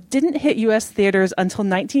 1991, but didn't hit U.S. theaters until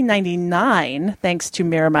 1999, thanks to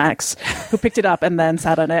Miramax, who picked it up and then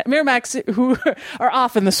sat on it. Miramax, who are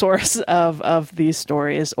often the source of these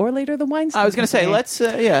stories, or later the Weinstein I was going to say, let's,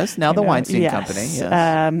 now the Weinstein Company.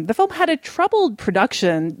 Yes. The film had a troubled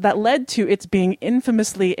production that led to its being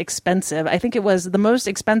infamously expensive. I think it was the most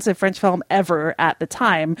expensive French film ever at the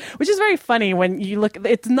time, which is very funny when you look.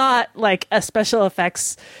 It's not like a special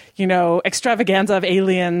effects, extravaganza of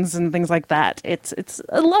aliens and things like that. It's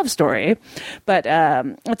a love story, but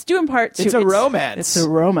it's due in part to it's a romance. It's a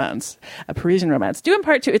romance, a Parisian romance. Due in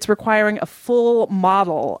part to it's requiring a full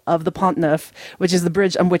model of the Pont Neuf, which is the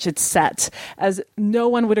bridge on which it's set, as no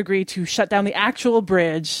one would agree to shut down the actual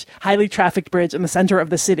bridge, highly trafficked bridge in the center of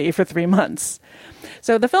the city for 3 months.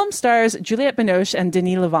 So the film stars Juliette Binoche and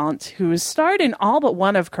Denis Lavant, who starred in all but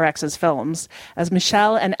one of Carex's films, as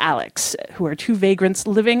Michel and Alex, who are two vagrants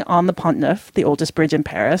living on the Pont Neuf, the oldest bridge in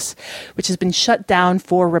Paris, which has been shut down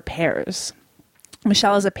for repairs.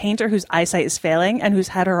 Michelle is a painter whose eyesight is failing and who's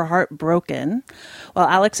had her heart broken, while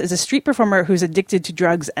Alex is a street performer who's addicted to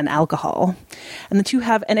drugs and alcohol. And the two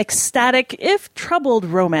have an ecstatic, if troubled,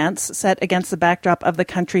 romance set against the backdrop of the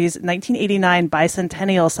country's 1989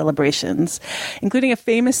 bicentennial celebrations, including a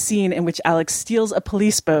famous scene in which Alex steals a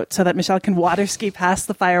police boat so that Michelle can water ski past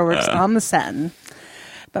the fireworks on the Seine.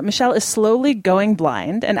 But Michelle is slowly going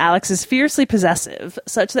blind, and Alex is fiercely possessive,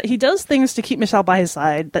 such that he does things to keep Michelle by his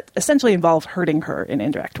side that essentially involve hurting her in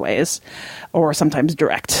indirect ways, or sometimes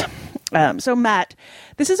direct. So, Matt,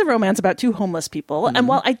 this is a romance about two homeless people, and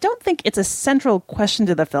while I don't think it's a central question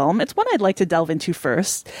to the film, it's one I'd like to delve into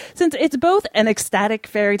first, since it's both an ecstatic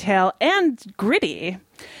fairy tale and gritty.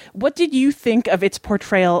 What did you think of its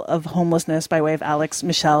portrayal of homelessness by way of Alex,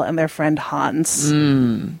 Michelle, and their friend Hans?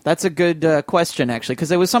 That's a good question, actually,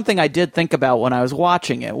 because it was something I did think about when I was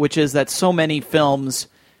watching it, which is that so many films...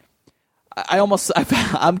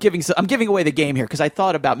 I'm giving away the game here, because I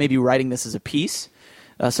thought about maybe writing this as a piece.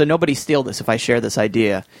 So nobody steal this if I share this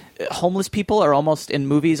idea. Homeless people are almost, in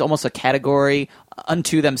movies, almost a category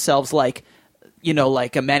unto themselves, like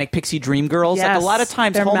a Manic Pixie Dream Girls. Yes, like a lot of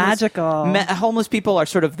times they're magical. Homeless people are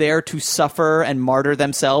sort of there to suffer and martyr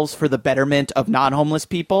themselves for the betterment of non-homeless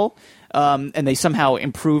people. And they somehow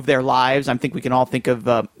improve their lives. I think we can all think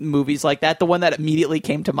of movies like that. The one that immediately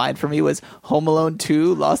came to mind for me was Home Alone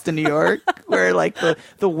 2, Lost in New York, where like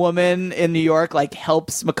the woman in New York like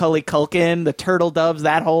helps Macaulay Culkin, the turtle doves,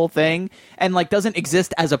 that whole thing, and like doesn't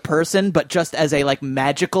exist as a person, but just as a like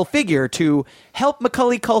magical figure to help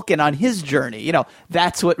Macaulay Culkin on his journey.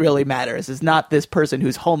 That's what really matters, is not this person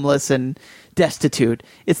who's homeless and destitute.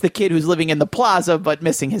 It's the kid who's living in the plaza but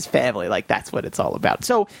missing his family. Like, that's what it's all about.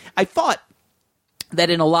 So I thought that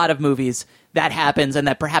in a lot of movies that happens, and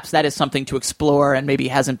that perhaps that is something to explore and maybe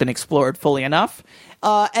hasn't been explored fully enough.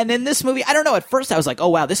 And in this movie, I don't know, at first I was like, oh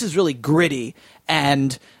wow, this is really gritty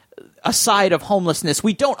and a side of homelessness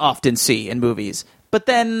we don't often see in movies. But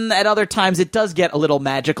then at other times it does get a little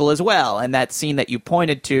magical as well. And that scene that you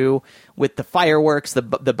pointed to with the fireworks, the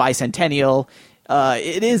bicentennial,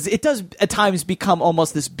 it does at times become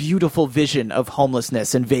almost this beautiful vision of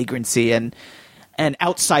homelessness and vagrancy and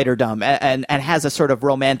outsiderdom, and has a sort of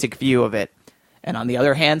romantic view of it. And on the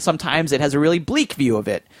other hand, sometimes it has a really bleak view of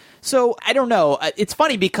it. So I don't know. It's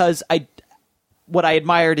funny because what I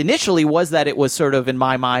admired initially was that it was sort of, in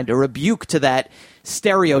my mind, a rebuke to that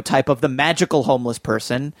stereotype of the magical homeless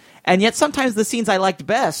person. And yet sometimes the scenes I liked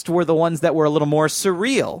best were the ones that were a little more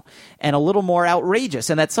surreal and a little more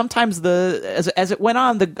outrageous. And that sometimes as it went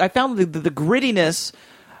on, I found the grittiness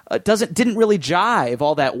didn't really jive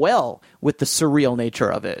all that well with the surreal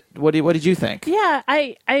nature of it. What did you think? Yeah,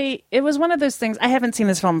 it was one of those things. I haven't seen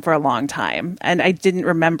this film for a long time, and I didn't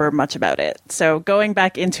remember much about it. So going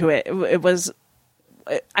back into it,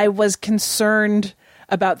 I was concerned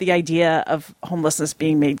about the idea of homelessness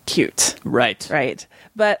being made cute. Right.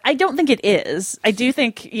 But I don't think it is. I do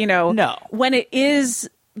think, no. When it is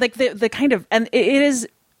like the kind of, and it is,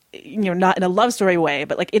 not in a love story way,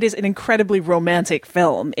 but like it is an incredibly romantic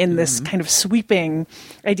film in this kind of sweeping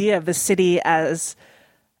idea of the city as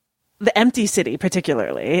the empty city,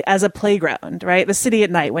 particularly as a playground, right? The city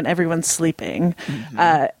at night when everyone's sleeping.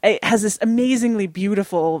 It has this amazingly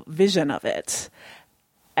beautiful vision of it.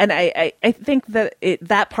 And I think that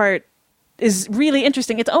that part is really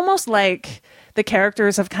interesting. It's almost like the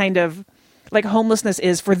characters have kind of, like homelessness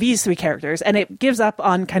is for these three characters, and it gives up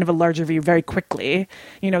on kind of a larger view very quickly.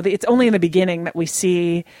 It's only in the beginning that we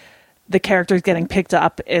see the characters getting picked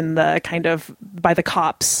up in the kind of by the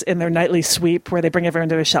cops in their nightly sweep where they bring everyone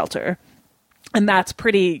to a shelter. And that's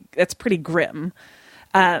pretty grim.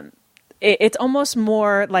 It's almost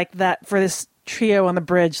more like that for this trio on the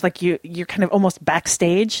bridge, like you're kind of almost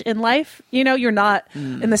backstage in life. You're not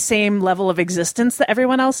in the same level of existence that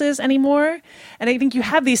everyone else is anymore. And I think you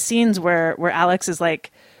have these scenes where Alex is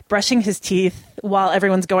like brushing his teeth while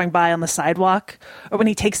everyone's going by on the sidewalk, or when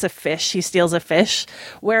he takes he steals a fish,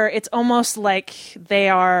 where it's almost like they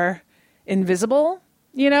are invisible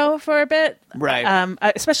for a bit. Right.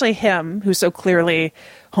 Especially him, who's so clearly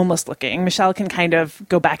homeless looking. Michelle can kind of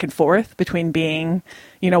go back and forth between being,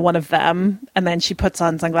 one of them, and then she puts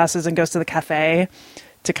on sunglasses and goes to the cafe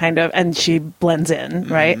to and she blends in,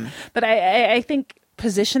 right? But I think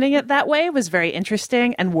positioning it that way was very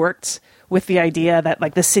interesting and worked with the idea that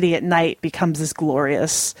the city at night becomes this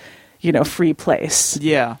glorious, free place.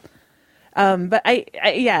 Yeah. But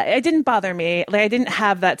it didn't bother me. I didn't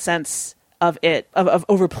have that sense of it, of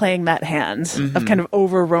overplaying that hand, of kind of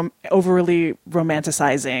overly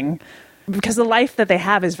romanticizing, because the life that they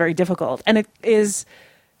have is very difficult, and it is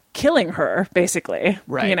killing her, basically.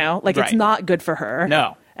 Right. It's not good for her.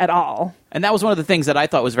 No. At all. And that was one of the things that I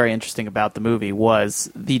thought was very interesting about the movie was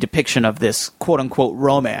the depiction of this quote-unquote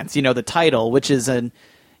romance. The title, which is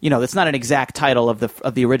it's not an exact title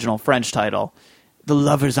of the original French title. The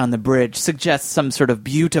Lovers on the Bridge suggests some sort of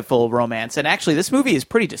beautiful romance. And actually, this movie is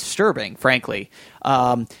pretty disturbing, frankly.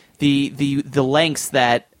 The lengths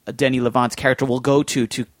that Denis Lavant's character will go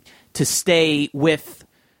to stay with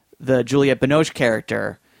the Juliette Binoche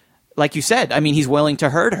character, like you said, he's willing to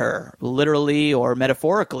hurt her, literally or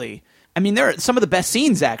metaphorically. Some of the best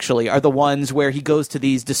scenes, actually, are the ones where he goes to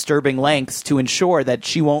these disturbing lengths to ensure that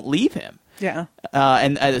she won't leave him. Yeah.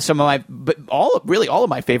 All of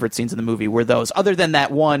my favorite scenes in the movie were those, other than that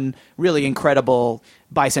one really incredible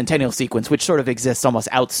bicentennial sequence, which sort of exists almost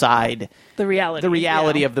outside the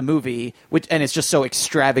reality of the movie, and it's just so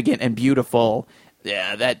extravagant and beautiful.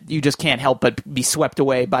 Yeah, that you just can't help but be swept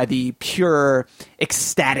away by the pure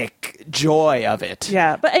ecstatic joy of it.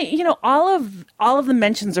 Yeah, but all of the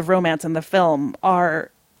mentions of romance in the film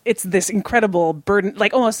it's this incredible burden,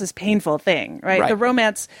 almost this painful thing, right? The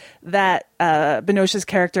romance that Binoche's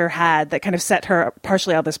character had that kind of set her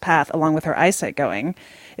partially on this path, along with her eyesight going,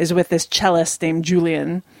 is with this cellist named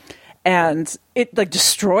Julian. And it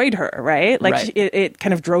destroyed her, right? It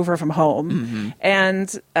kind of drove her from home.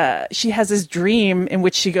 And she has this dream in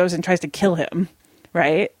which she goes and tries to kill him,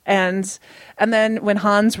 right? And then when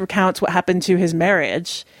Hans recounts what happened to his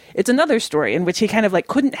marriage, it's another story in which he kind of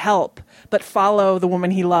couldn't help but follow the woman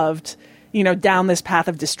he loved, down this path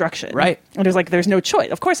of destruction. Right. And there's no choice.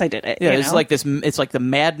 Of course I did it. Yeah, it's it's the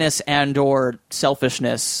madness and or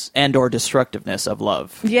selfishness and or destructiveness of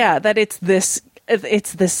love. Yeah, that it's this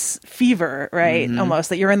fever, right? Almost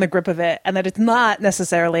that you're in the grip of it, and that it's not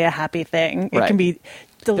necessarily a happy thing. It can be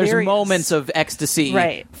delirious. There's moments of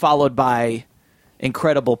ecstasy followed by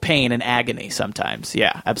incredible pain and agony sometimes.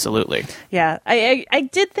 Yeah, absolutely. Yeah, I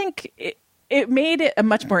did think it made it a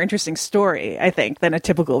much more interesting story, I think, than a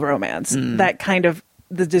typical romance. That kind of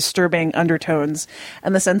the disturbing undertones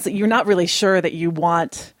and the sense that you're not really sure that you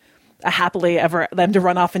want them to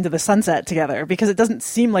run off into the sunset together, because it doesn't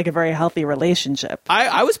seem like a very healthy relationship.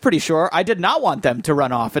 I was pretty sure. I did not want them to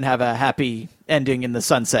run off and have a happy ending in the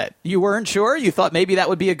sunset. You weren't sure? You thought maybe that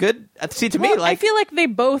would be a good... See, to me, I feel like they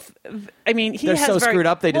both... they're so screwed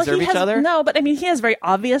up they deserve each other? No, but he has very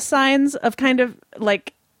obvious signs of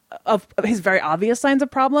of his very obvious signs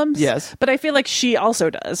of problems. Yes. But I feel like she also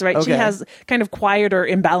does, right? Okay. She has kind of quieter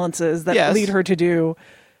imbalances that lead her to do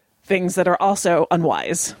things that are also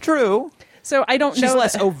unwise. True. So I don't know. She's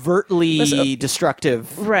less overtly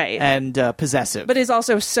destructive, right, and possessive, but is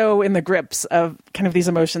also so in the grips of kind of these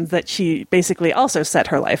emotions that she basically also set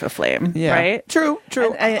her life aflame. Yeah. Right. True.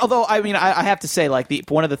 Although I have to say,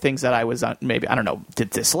 one of the things that I was maybe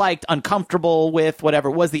disliked, uncomfortable with,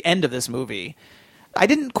 whatever, was the end of this movie. I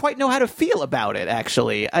didn't quite know how to feel about it.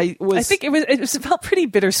 Actually, I think it felt pretty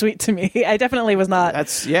bittersweet to me. I definitely was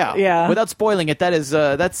not. Yeah. Without spoiling it,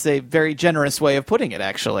 that's a very generous way of putting it.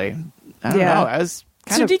 Actually, I don't know. I was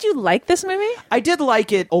did you like this movie? I did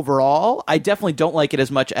like it overall. I definitely don't like it as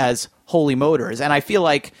much as Holy Motors, and I feel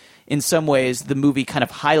like in some ways the movie kind of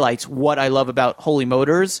highlights what I love about Holy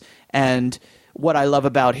Motors and what I love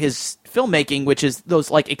about his filmmaking, which is those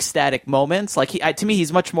ecstatic moments. To me,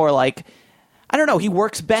 he's much more like. I don't know, he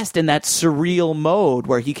works best in that surreal mode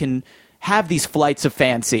where he can have these flights of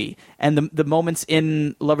fancy. And the moments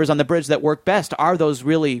in Lovers on the Bridge that work best are those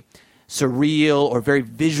really surreal or very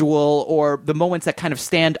visual, or the moments that kind of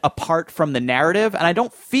stand apart from the narrative. And I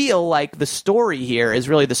don't feel like the story here is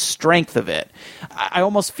really the strength of it. I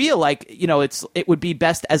almost feel like, it would be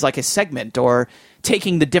best as a segment, or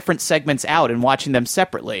taking the different segments out and watching them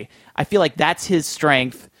separately. I feel like that's his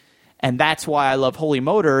strength. And that's why I love Holy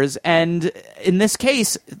Motors. And in this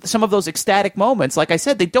case, some of those ecstatic moments, like I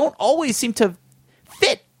said, they don't always seem to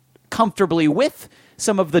fit comfortably with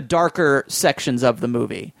some of the darker sections of the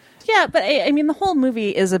movie. Yeah, but the whole movie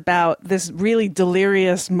is about this really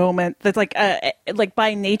delirious moment that's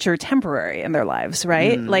by nature temporary in their lives,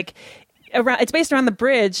 right? it's based around the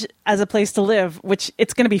bridge as a place to live, which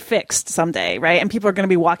it's going to be fixed someday, right? And people are going to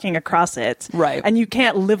be walking across it, right? And you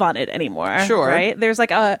can't live on it anymore, sure, right? There's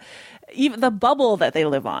like even the bubble that they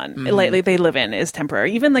live on, lately they live in, is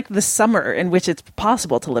temporary. Even like the summer in which it's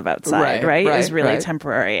possible to live outside, right is really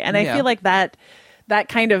temporary. And I feel like that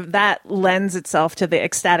lends itself to the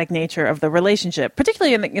ecstatic nature of the relationship,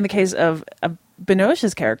 particularly in the case of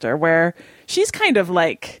Binoche's character, where she's kind of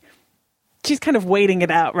waiting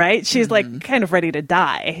it out, right? She's like kind of ready to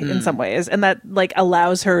die in some ways. And that like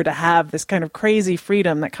allows her to have this kind of crazy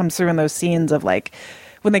freedom that comes through in those scenes of like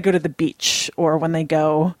when they go to the beach or when they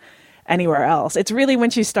go anywhere else. It's really when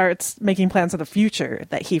she starts making plans for the future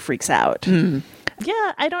that he freaks out.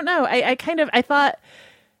 Yeah, I don't know. I thought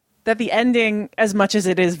that the ending, as much as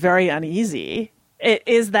it is very uneasy, it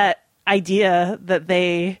is that idea that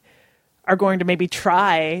they are going to maybe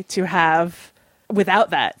try to have without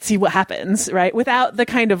that, see what happens, right? Without the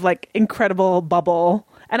kind of like incredible bubble.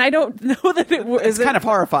 And I don't know that it's kind of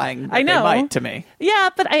horrifying. I know, they might, to me.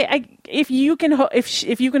 Yeah, but if you can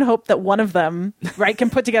if you can hope that one of them, right, can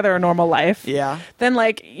put together a normal life, then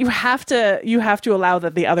like you have to allow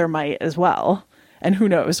that the other might as well. And who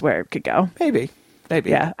knows where it could go? Maybe.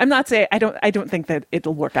 Yeah, I'm not saying I don't think that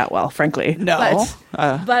it'll work out well, frankly. No,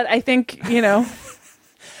 but I think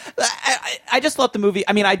I just love the movie.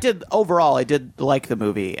 I mean, I did like the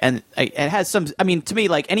movie, and it has some. I mean, to me,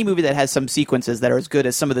 like any movie that has some sequences that are as good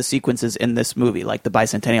as some of the sequences in this movie, like the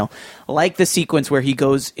Bicentennial, like the sequence where he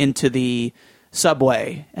goes into the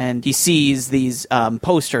subway and he sees these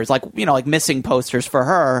posters, like missing posters for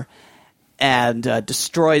her, and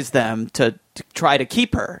destroys them to try to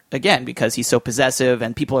keep her again because he's so possessive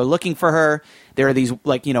and people are looking for her. There are these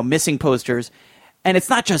missing posters. And it's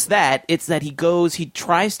not just that; it's that he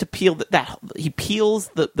tries to peel he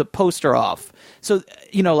peels the poster off. So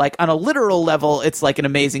like on a literal level, it's like an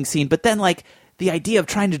amazing scene. But then like the idea of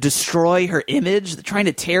trying to destroy her image, trying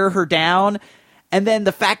to tear her down, and then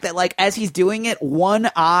the fact that like as he's doing it,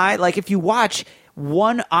 one eye, like if you watch,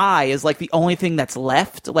 one eye is like the only thing that's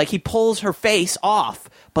left. Like he pulls her face off,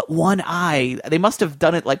 but one eye. They must have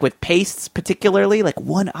done it like with pastes, particularly. Like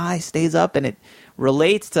one eye stays up, and it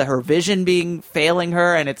relates to her vision failing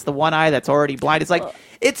her, and it's the one eye that's already blind. It's like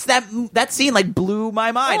it's that scene like blew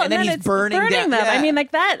my mind, and then he's burning them. Yeah. I mean,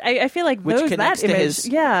 like that. I feel like which connects that to image, his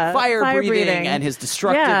fire breathing and his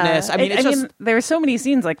destructiveness. Yeah. I mean, there are so many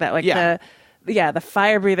scenes like that. Like the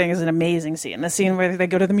fire breathing is an amazing scene. The scene where they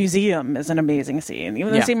go to the museum is an amazing scene.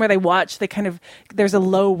 Even the scene where there's a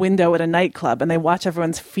low window at a nightclub and they watch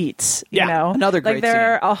everyone's feet. You know, another great scene.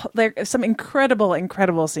 There are some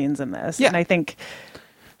incredible scenes in this. And I think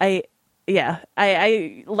I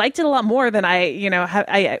liked it a lot more than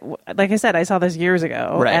I like I said, I saw this years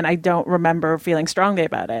ago, and I don't remember feeling strongly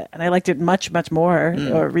about it. And I liked it much, much more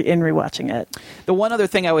in rewatching it. The one other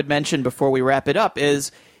thing I would mention before we wrap it up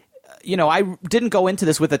is, I didn't go into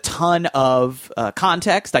this with a ton of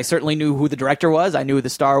context. I certainly knew who the director was. I knew who the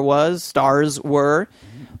stars were.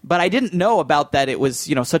 But I didn't know about that it was,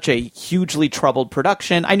 such a hugely troubled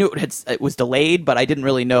production. I knew it was delayed, but I didn't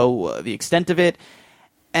really know the extent of it.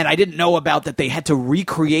 And I didn't know about that they had to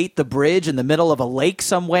recreate the bridge in the middle of a lake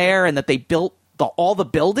somewhere and that they built all the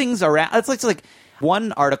buildings around. It's like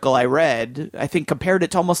one article I read, I think, compared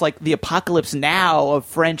it to almost like the Apocalypse Now of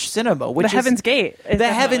French cinema, which is Heaven's Gate.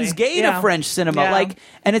 The Heaven's Gate of French cinema. Yeah. Like,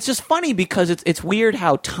 and it's just funny because it's weird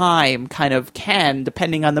how time kind of can,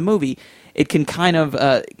 depending on the movie, it can kind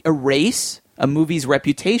of erase a movie's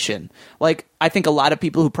reputation. Like, I think a lot of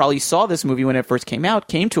people who probably saw this movie when it first came out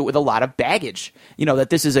came to it with a lot of baggage.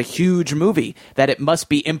 That this is a huge movie, that it must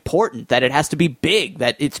be important, that it has to be big,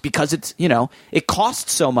 that it's because it's, it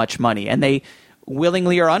costs so much money, and they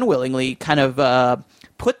willingly or unwillingly kind of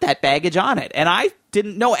put that baggage on it. And I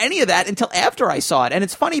didn't know any of that until after I saw it. And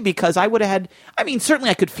it's funny because I would have had, certainly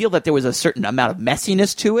I could feel that there was a certain amount of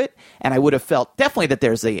messiness to it. And I would have felt definitely that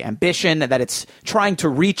there's the ambition and that it's trying to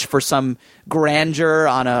reach for some grandeur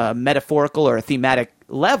on a metaphorical or a thematic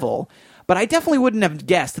level. But I definitely wouldn't have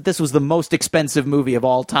guessed that this was the most expensive movie of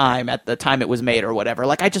all time at the time it was made or whatever.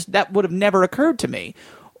 Like, that would have never occurred to me.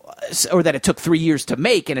 Or that it took 3 years to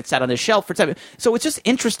make and it sat on the shelf for 7. So it's just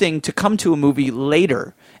interesting to come to a movie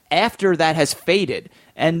later after that has faded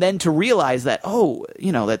and then to realize that,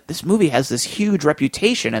 that this movie has this huge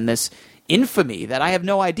reputation and this infamy that I have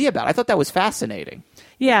no idea about. I thought that was fascinating.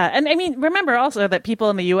 Yeah. And remember also that people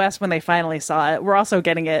in the US, when they finally saw it, were also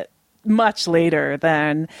getting it much later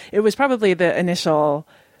than it was probably the initial,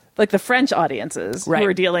 like the French audiences who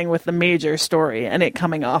were dealing with the major story and it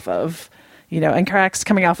coming off of, and Carax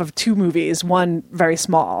coming off of 2 movies, one very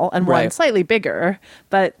small and one slightly bigger.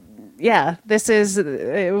 But, this is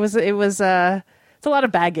it's a lot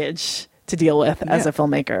of baggage to deal with as a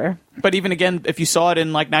filmmaker. But even again, if you saw it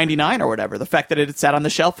in like 99 or whatever, the fact that it had sat on the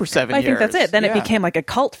shelf for 7 years. I think that's it. Then it became like a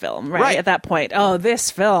cult film, right? At that point. Oh, this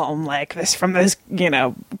film, like this from this,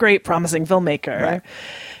 great promising filmmaker. Right.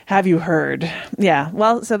 Have you heard? Yeah.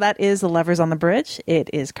 Well, so that is The Lovers on the Bridge. It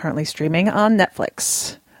is currently streaming on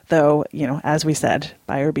Netflix. Though, as we said,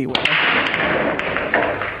 buyer beware.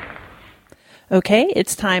 Okay,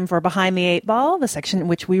 it's time for Behind the Eight Ball, the section in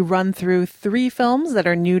which we run through 3 films that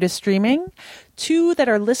are new to streaming, 2 that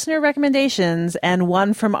are listener recommendations, and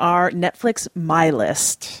 1 from our Netflix My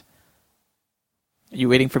List. Are you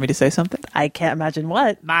waiting for me to say something? I can't imagine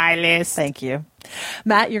what. My List. Thank you.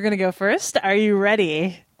 Matt, you're going to go first. Are you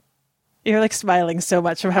ready? You're like smiling so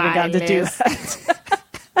much from having gotten to do that.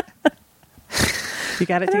 You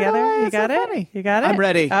got it together? You got it? Funny. You got it? I'm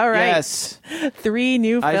ready. All right. Yes. 3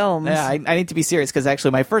 new films. I need to be serious because actually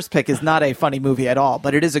my first pick is not a funny movie at all,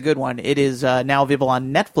 but it is a good one. It is now available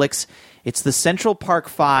on Netflix. It's the Central Park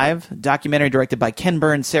 5 documentary directed by Ken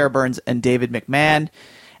Burns, Sarah Burns, and David McMahon.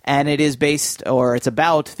 And it is it's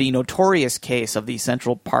about the notorious case of the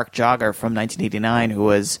Central Park jogger from 1989 who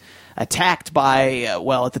was attacked by,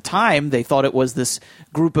 at the time they thought it was this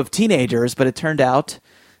group of teenagers, but it turned out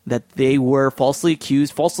that they were falsely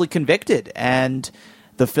accused, falsely convicted. And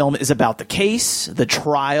the film is about the case, the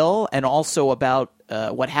trial, and also about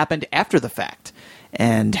what happened after the fact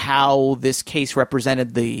and how this case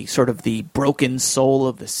represented the sort of the broken soul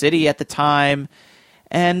of the city at the time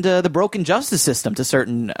and the broken justice system to a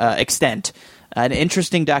certain extent. An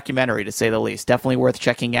interesting documentary, to say the least. Definitely worth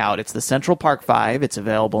checking out. It's the Central Park 5. It's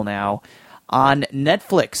available now on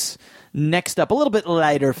Netflix. Next up, a little bit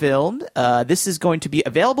lighter film. This is going to be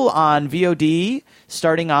available on VOD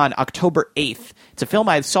starting on October 8th. It's a film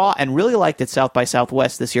I saw and really liked at South by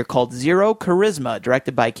Southwest this year called Zero Charisma,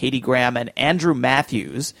 directed by Katie Graham and Andrew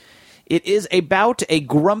Matthews. It is about a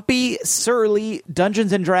grumpy, surly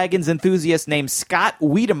Dungeons & Dragons enthusiast named Scott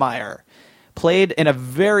Wiedemeyer, played in a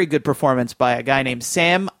very good performance by a guy named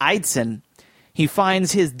Sam Eidson. He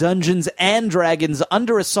finds his Dungeons and Dragons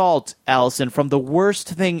under assault, Allison, from the worst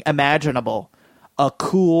thing imaginable, a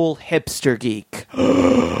cool hipster geek.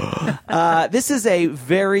 This is a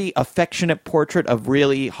very affectionate portrait of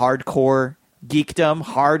really hardcore geekdom,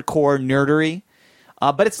 hardcore nerdery.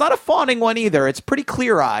 But it's not a fawning one either. It's pretty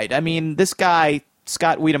clear-eyed. I mean, this guy,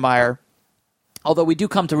 Scott Wiedemeyer, although we do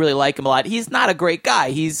come to really like him a lot, he's not a great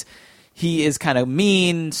guy. He is kind of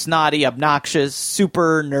mean, snotty, obnoxious,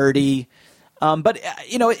 super nerdy. But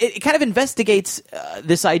it kind of investigates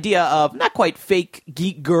this idea of not quite fake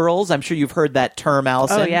geek girls. I'm sure you've heard that term,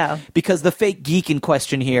 Allison. Oh, yeah. Because the fake geek in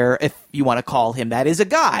question here, if you want to call him that, is a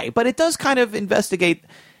guy. But it does kind of investigate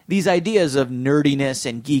these ideas of nerdiness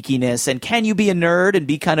and geekiness. And can you be a nerd and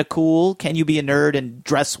be kind of cool? Can you be a nerd and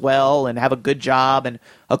dress well and have a good job and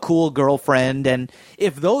a cool girlfriend? And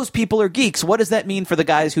if those people are geeks, what does that mean for the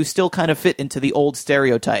guys who still kind of fit into the old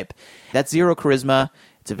stereotype? That's Zero Charisma.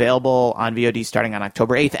 It's available on VOD starting on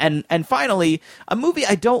October 8th. And finally, a movie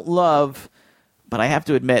I don't love, but I have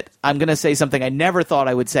to admit, I'm going to say something I never thought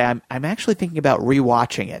I would say. I'm actually thinking about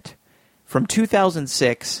rewatching it. From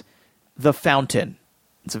 2006, The Fountain.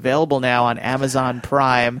 It's available now on Amazon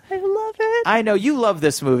Prime. I love it. I know you love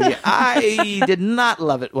this movie. I did not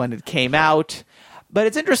love it when it came out. But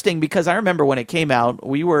it's interesting because I remember when it came out,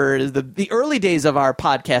 we were the early days of our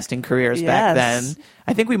podcasting careers back then.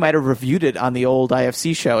 I think we might have reviewed it on the old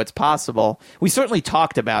IFC show. It's possible. We certainly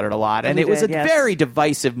talked about it a lot. And it was a very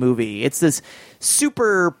divisive movie. It's this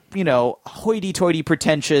super, hoity-toity,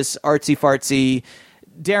 pretentious, artsy-fartsy,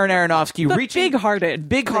 Darren Aronofsky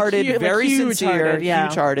big-hearted, very sincere,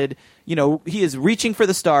 huge-hearted. He is reaching for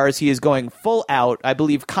the stars. He is going full out. I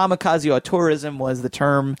believe kamikaze tourism was the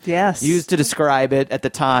term used to describe it at the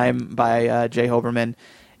time by Jay Hoberman.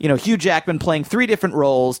 Hugh Jackman playing 3 different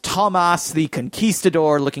roles. Tomas, the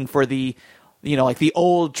conquistador, looking for the, like the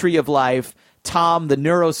old tree of life. Tom, the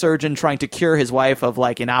neurosurgeon, trying to cure his wife of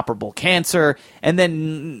like inoperable cancer. And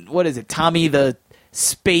then, Tommy, the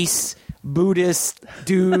space Buddhist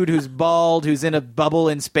dude who's bald, who's in a bubble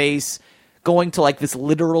in space, going to like this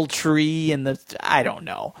literal tree and I don't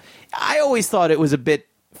know. I always thought it was a bit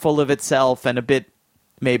full of itself and a bit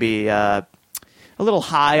maybe a little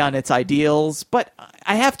high on its ideals, but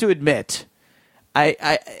I have to admit,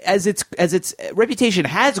 as its reputation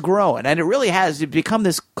has grown, and it really has become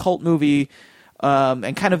this cult movie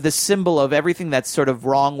and kind of the symbol of everything that's sort of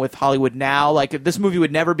wrong with Hollywood now. Like, this movie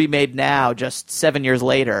would never be made now, just 7 years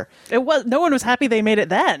later. No one was happy they made it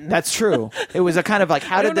then. That's true. It was a kind of like,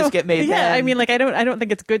 how did this get made then? I mean, like, I don't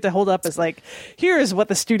think it's good to hold up as like, here's what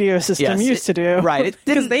the studio system used to do. Right.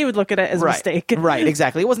 Because they would look at it as a mistake. Right,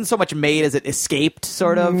 exactly. It wasn't so much made as it escaped,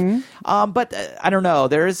 sort of. But I don't know.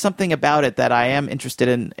 There is something about it that I am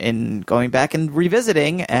interested in going back and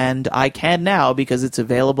revisiting, and I can now because it's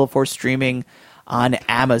available for streaming on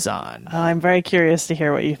Amazon. I'm very curious to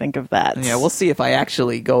hear what you think of that. Yeah, we'll see if I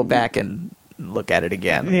actually go back and look at it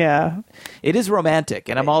again. Yeah. It is romantic,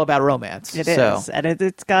 and I'm all about romance. It is. And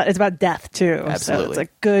it's about death, too. Absolutely. So it's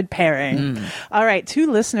a good pairing. All right,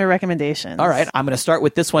 2 listener recommendations. All right, I'm going to start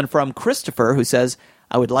with this one from Christopher, who says,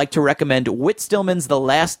 I would like to recommend Whit Stillman's The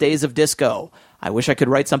Last Days of Disco. I wish I could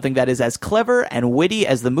write something that is as clever and witty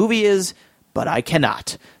as the movie is, but I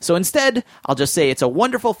cannot. So instead, I'll just say it's a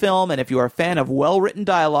wonderful film, and if you are a fan of well-written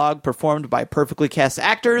dialogue performed by perfectly cast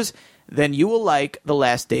actors, then you will like The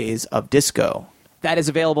Last Days of Disco. That is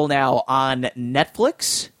available now on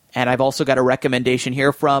Netflix, and I've also got a recommendation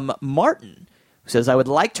here from Martin, who says, I would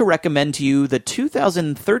like to recommend to you the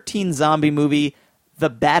 2013 zombie movie, The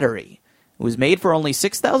Battery. It was made for only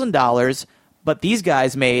 $6,000, but these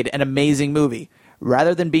guys made an amazing movie.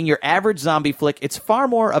 Rather than being your average zombie flick, it's far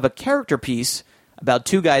more of a character piece about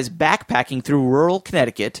 2 guys backpacking through rural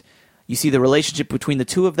Connecticut. You see the relationship between the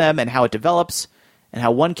 2 of them and how it develops, and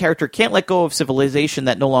how one character can't let go of civilization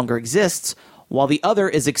that no longer exists, while the other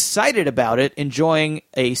is excited about it, enjoying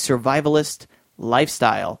a survivalist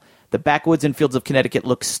lifestyle. The backwoods and fields of Connecticut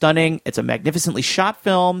look stunning. It's a magnificently shot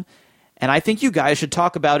film, and I think you guys should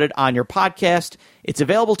talk about it on your podcast. It's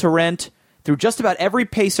available to rent through just about every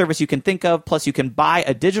pay service you can think of, plus you can buy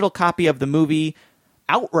a digital copy of the movie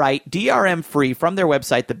outright, DRM-free, from their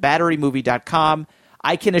website, thebatterymovie.com.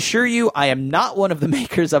 I can assure you I am not one of the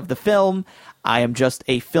makers of the film. I am just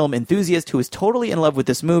a film enthusiast who is totally in love with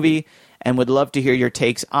this movie and would love to hear your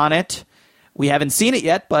takes on it. We haven't seen it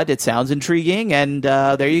yet, but it sounds intriguing, and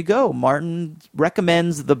there you go. Martin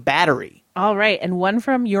recommends The Battery. All right, and one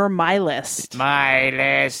from your My List. My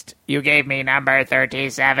List. You gave me number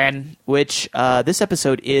 37. Which, this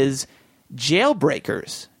episode is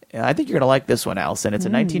Jailbreakers. I think you're going to like this one, Allison. It's a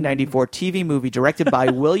 1994 TV movie directed by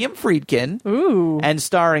William Friedkin. And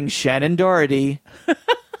starring Shannon Doherty.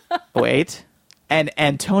 Wait. And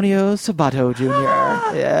Antonio Sabato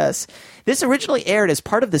Jr. Yes. This originally aired as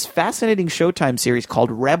part of this fascinating Showtime series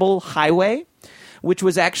called Rebel Highway, which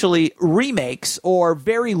was actually remakes or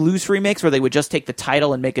very loose remakes where they would just take the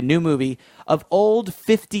title and make a new movie of old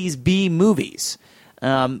 50s B movies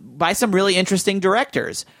by some really interesting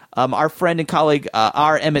directors. Our friend and colleague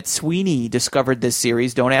R. Emmett Sweeney discovered this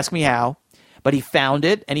series. Don't ask me how, but he found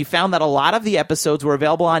it, and he found that a lot of the episodes were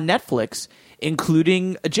available on Netflix,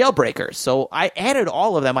 including Jailbreakers. So I added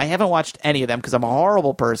all of them. I haven't watched any of them because I'm a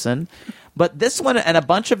horrible person, but this one and a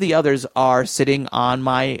bunch of the others are sitting on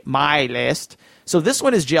my list. So this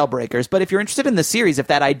one is Jailbreakers, but if you're interested in the series, if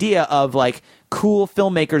that idea of like cool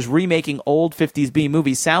filmmakers remaking old 50s B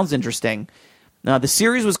movies sounds interesting, the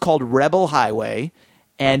series was called Rebel Highway,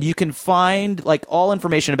 and you can find like all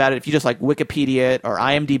information about it if you just like Wikipedia it or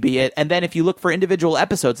IMDb it, and then if you look for individual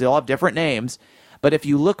episodes, they all have different names, but if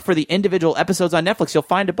you look for the individual episodes on Netflix, you'll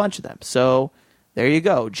find a bunch of them. So there you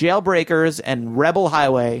go, Jailbreakers and Rebel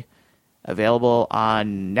Highway, available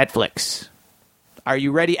on Netflix. Are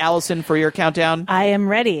you ready, Allison, for your countdown? I am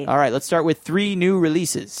ready. All right, let's start with 3 new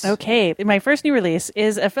releases. Okay, my first new release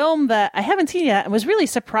is a film that I haven't seen yet and was really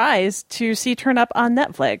surprised to see turn up on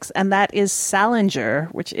Netflix, and that is Salinger,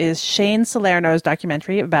 which is Shane Salerno's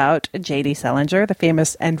documentary about J.D. Salinger, the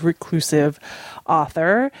famous and reclusive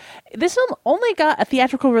author. This film only got a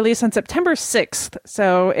theatrical release on September 6th,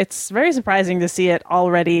 so it's very surprising to see it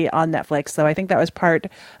already on Netflix. So I think that was part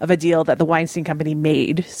of a deal that the Weinstein Company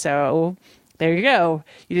made, so there you go.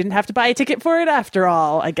 You didn't have to buy a ticket for it after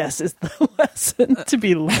all, I guess is the lesson to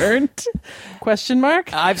be learned. Question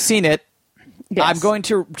mark? I've seen it. Yes. I'm going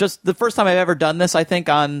to, just the first time I've ever done this, I think,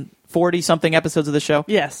 on 40-something episodes of the show.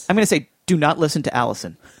 Yes. I'm going to say, do not listen to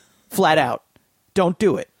Allison. Flat out. Don't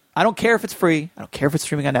do it. I don't care if it's free. I don't care if it's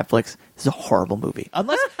streaming on Netflix. This is a horrible movie.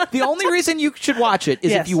 Unless the only reason you should watch it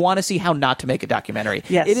is if you want to see how not to make a documentary.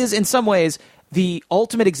 Yes. It is, in some ways, the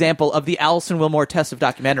ultimate example of the Alison Willmore test of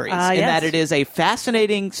documentaries, in that it is a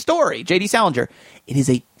fascinating story. J.D. Salinger. It is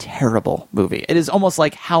a terrible movie. It is almost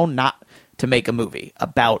like how not to make a movie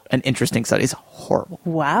about an interesting study. It's horrible.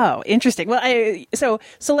 Wow, interesting. Well, so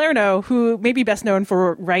Salerno, who may be best known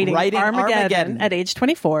for writing Armageddon at age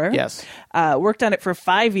 24, yes, worked on it for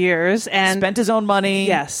 5 years and spent his own money.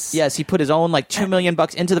 Yes, he put his own like $2 million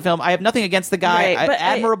into the film. I have nothing against the guy. Right,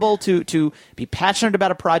 admirable to be passionate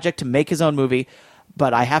about a project, to make his own movie.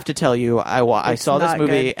 But I have to tell you, I saw this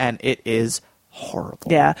movie good. and it is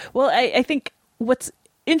horrible. Yeah. Well, I think what's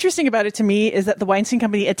interesting about it to me is that the Weinstein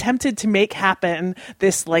Company attempted to make happen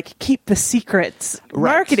this like keep the secrets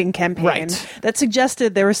marketing campaign that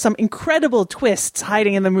suggested there were some incredible twists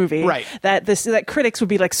hiding in the movie that critics would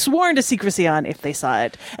be like sworn to secrecy on if they saw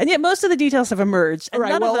it, and yet most of the details have emerged. And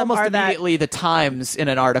none of them almost are immediately the Times in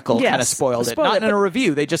an article kind of spoiled it. Not in a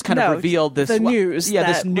review. They just kind of revealed this news.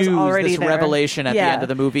 This revelation at the end of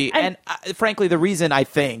the movie. And frankly, the reason I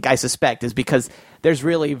suspect is because there's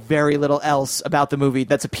really very little else about the movie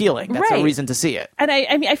that's appealing. That's a reason to see it. And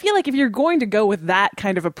I mean, I feel like if you're going to go with that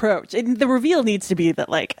kind of approach, the reveal needs to be that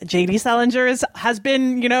like J.D. Salinger has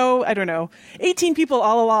been, 18 people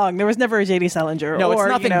all along. There was never a J.D. Salinger. No, it's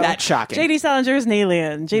nothing that shocking. J.D. Salinger is an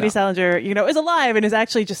alien. J.D. Salinger, is alive and is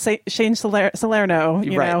actually just Shane Salerno.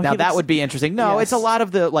 Now that would be interesting. No, it's a lot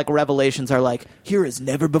of the like revelations are like, here is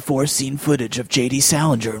never before seen footage of J.D.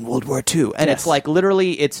 Salinger in World War II. And it's like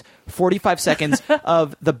literally it's 45 seconds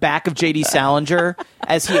of the back of J.D. Salinger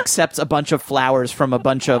as he accepts a bunch of flowers from a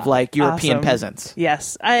bunch of like European peasants.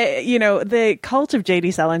 Yes. The cult of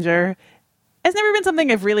J.D. Salinger has never been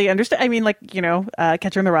something I've really understood. I mean,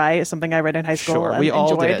 Catcher in the Rye is something I read in high school and we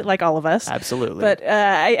all enjoyed, did. like all of us. Absolutely. But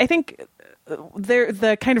I think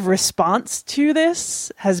the kind of response to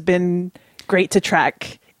this has been great to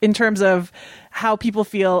track in terms of how people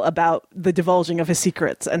feel about the divulging of his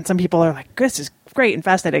secrets. And some people are like, this is great and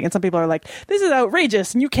fascinating. And some people are like, this is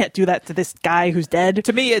outrageous and you can't do that to this guy who's dead.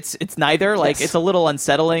 To me, it's neither. Like, it's a little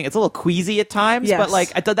unsettling. It's a little queasy at times. Yes. But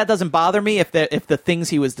like, that doesn't bother me if the things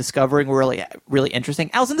he was discovering were really, really interesting.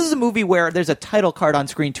 Allison, this is a movie where there's a title card on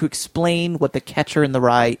screen to explain what The Catcher in the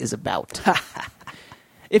Rye is about.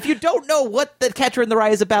 If you don't know what The Catcher in the Rye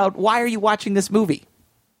is about, why are you watching this movie?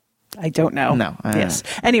 I don't know. No. Yes.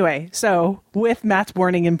 Anyway, so with Matt's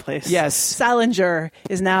warning in place, yes, Salinger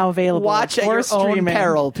is now available. Watch at your own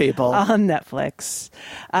peril, people, on Netflix.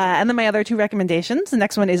 And then my other two recommendations. The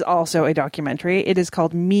next one is also a documentary. It is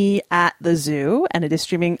called Me at the Zoo, and it is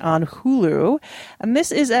streaming on Hulu. And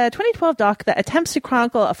this is a 2012 doc that attempts to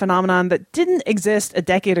chronicle a phenomenon that didn't exist a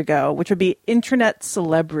decade ago, which would be internet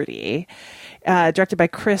celebrity. Directed by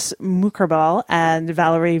Chris Mukherbal and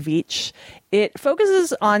Valerie Veitch. It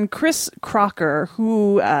focuses on Chris Crocker,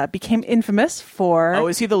 who became infamous for... Oh,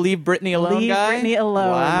 is he the Leave Britney Alone guy? Leave Britney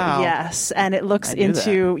Alone, wow. Yes. And it looks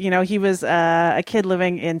into, he was a kid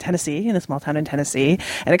living in Tennessee, in a small town in Tennessee,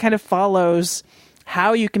 and it kind of follows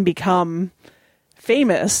how you can become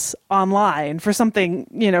famous online for something,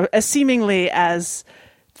 as seemingly as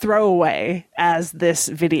throwaway as this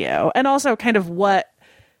video. And also kind of what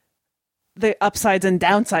the upsides and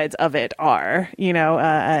downsides of it are,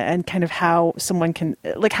 and kind of how someone can,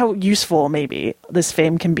 like how useful maybe this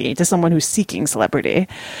fame can be to someone who's seeking celebrity.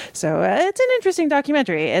 So it's an interesting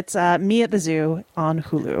documentary. It's Me at the Zoo on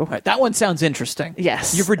Hulu. Right, that one sounds interesting.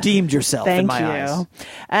 Yes. You've redeemed yourself in my eyes.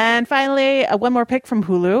 And finally, one more pick from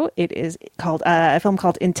Hulu. It is called a film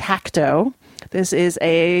called Intacto. This is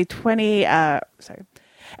a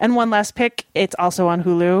And one last pick, it's also on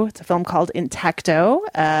Hulu. It's a film called Intacto,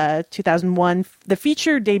 2001, the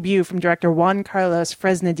feature debut from director Juan Carlos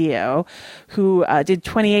Fresnadillo, who did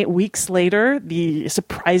 28 Weeks Later, the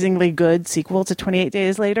surprisingly good sequel to 28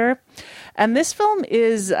 Days Later. And this film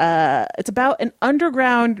is, it's about an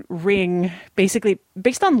underground ring, basically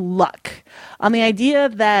based on luck, on the idea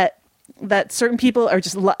that certain people are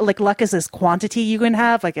just like luck is this quantity you can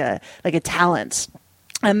have, like a talent.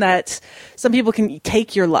 And that some people can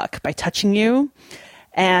take your luck by touching you.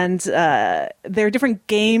 And there are different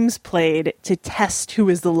games played to test who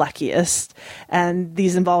is the luckiest. And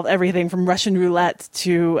these involve everything from Russian roulette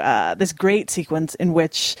to this great sequence in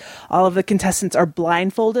which all of the contestants are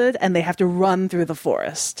blindfolded and they have to run through the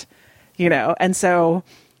forest. And so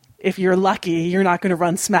if you're lucky, you're not going to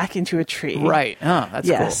run smack into a tree. Right. Oh, that's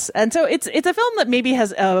yes. cool. And so it's a film that maybe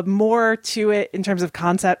has more to it in terms of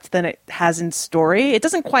concept than it has in story. It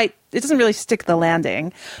doesn't quite doesn't really stick the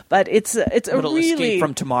landing, but it's a little really Escape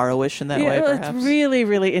from Tomorrow-ish in that way, perhaps. It's really,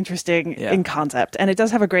 really interesting in concept, and it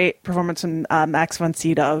does have a great performance from Max von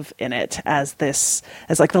Sydow in it as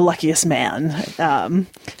like the luckiest man,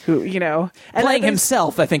 who and playing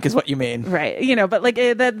himself, I think is what you mean, right? But like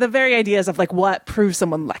the very ideas of like what proves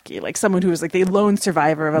someone lucky, like someone who is like the lone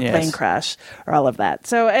survivor of a plane crash, or all of that.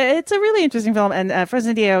 So it's a really interesting film, and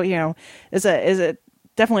Fresno Dio, is a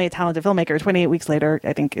definitely a talented filmmaker. 28 Weeks Later,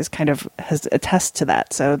 I think, has attest to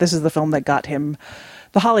that. So this is the film that got him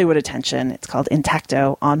the Hollywood attention. It's called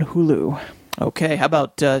Intacto on Hulu. Okay, how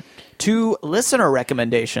about 2 listener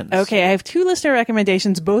recommendations? Okay, I have 2 listener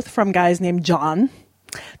recommendations, both from guys named John.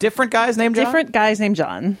 Different guys named John? Different guys named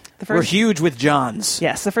John. We're huge with Johns.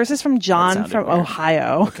 Yes, the first is from John from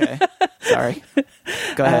Ohio. Okay, sorry.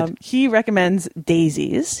 Go ahead. He recommends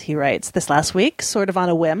Daisies. He writes, this last week, sort of on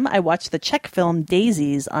a whim, I watched the Czech film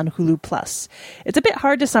Daisies on Hulu Plus. It's a bit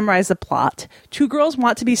hard to summarize the plot. 2 girls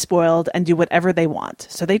want to be spoiled and do whatever they want,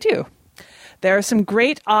 so they do. There are some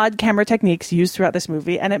great odd camera techniques used throughout this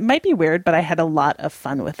movie, and it might be weird, but I had a lot of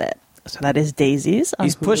fun with it. So that is Daisies on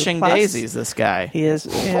He's Hulu pushing Plus. daisies, this guy. He is.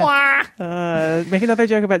 Yeah. Make another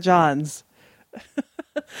joke about Johns.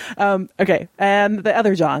 Okay, and the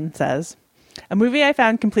other John says, a movie I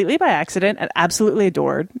found completely by accident and absolutely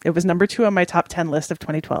adored, it was number 2 on my top 10 list of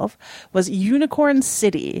 2012, was Unicorn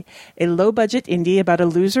City, a low-budget indie about a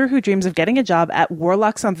loser who dreams of getting a job at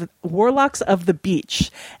Warlocks of the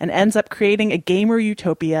Beach and ends up creating a gamer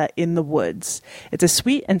utopia in the woods. It's a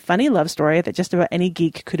sweet and funny love story that just about any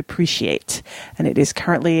geek could appreciate, and it is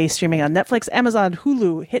currently streaming on Netflix, Amazon,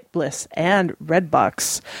 Hulu, HitBliss, and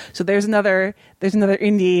Redbox. So there's another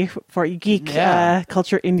indie for geek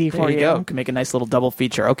culture indie for you. There you go. Can make a nice little double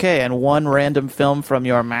feature. Okay, and 1 random film from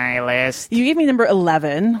your my list. You gave me number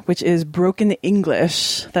 11, which is Broken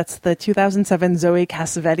English. That's the 2007 Zoe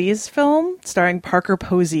Cassavetes film starring Parker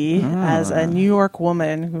Posey as a New York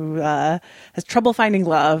woman who has trouble finding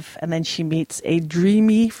love, and then she meets a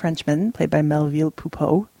dreamy Frenchman played by Melville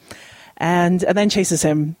Poupeau, and then chases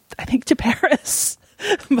him, I think, to Paris.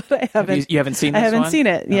 But I haven't. You haven't seen this I haven't one? seen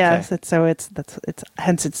it. Okay. Yes, it's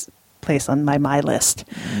hence its place on my list.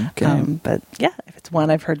 Okay. But yeah, if it's one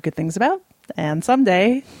I've heard good things about, and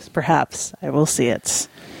someday perhaps I will see it.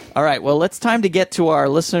 All right, well, it's time to get to our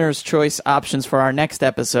listeners' choice options for our next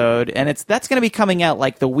episode, and that's going to be coming out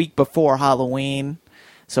like the week before Halloween.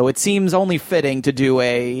 So it seems only fitting to do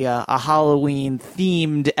a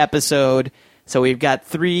Halloween-themed episode. So we've got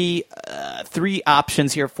three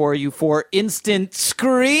options here for you for instant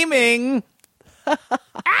screaming.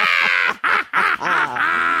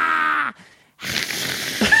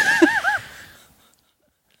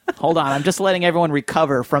 Hold on, I'm just letting everyone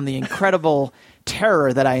recover from the incredible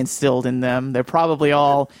terror that I instilled in them. They're probably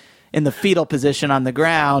all in the fetal position on the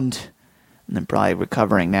ground. And they're probably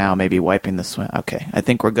recovering now, maybe wiping the sweat. Okay, I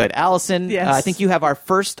think we're good. Allison, yes. I think you have our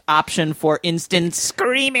first option for instant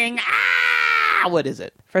screaming. What is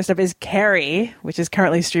it? First up is Carrie, which is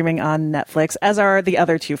currently streaming on Netflix, as are the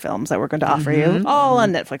other 2 films that we're going to offer you, all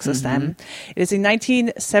on Netflix this time. It is a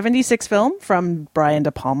 1976 film from Brian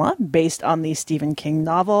De Palma, based on the Stephen King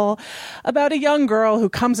novel, about a young girl who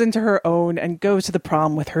comes into her own and goes to the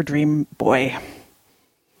prom with her dream boy.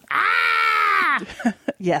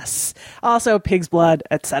 Yes. Also Pig's Blood,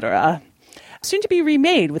 etc. Soon to be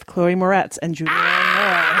remade with Chloe Moretz and Julianne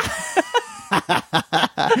Moore.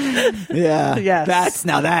 Yeah. Yes.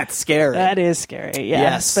 That's scary. That is scary,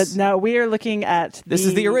 yes. But now we are looking at This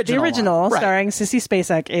is the original The original, one. Right. starring Sissy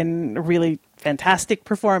Spacek in a really fantastic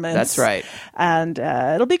performance. That's right. And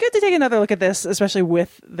it'll be good to take another look at this, especially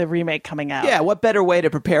with the remake coming out. Yeah, what better way to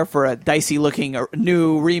prepare for a dicey-looking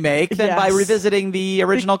new remake than by revisiting the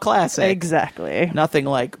original classic? Exactly. Nothing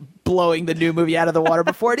like blowing the new movie out of the water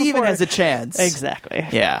before it even has a chance. Exactly.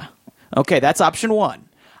 Yeah. Okay, that's option 1.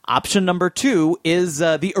 Option number 2 is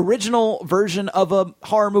the original version of a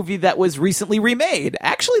horror movie that was recently remade.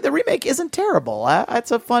 Actually, the remake isn't terrible.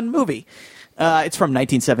 It's a fun movie. It's from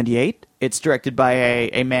 1978. It's directed by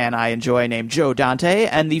a man I enjoy named Joe Dante,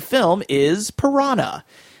 and the film is Piranha,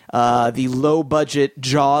 the low-budget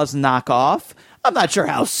Jaws knockoff. I'm not sure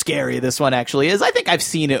how scary this one actually is. I think I've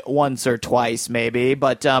seen it once or twice, maybe,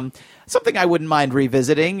 but something I wouldn't mind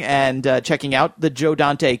revisiting and checking out. The Joe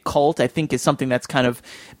Dante cult, I think, is something that's kind of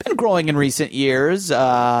been growing in recent years.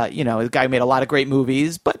 The guy made a lot of great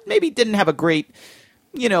movies, but maybe didn't have a great,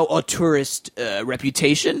 auteurist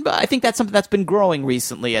reputation. But I think that's something that's been growing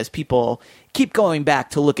recently as people keep going back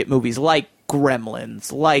to look at movies like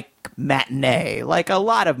Gremlins, like Matinee, like a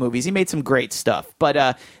lot of movies. He made some great stuff.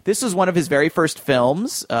 But this was one of his very first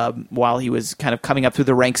films while he was kind of coming up through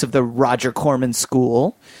the ranks of the Roger Corman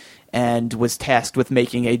school. and was tasked with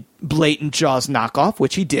making a blatant Jaws knockoff,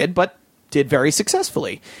 which he did, but did very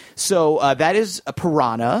successfully. So that is a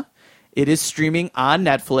Piranha. It is streaming on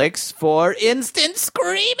Netflix for instant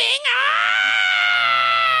screaming.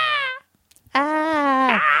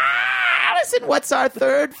 Allison, what's our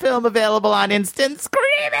third film available on instant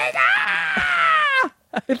screaming?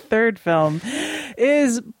 Our third film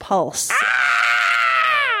is Pulse.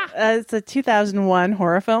 It's a 2001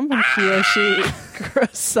 horror film from Kiyoshi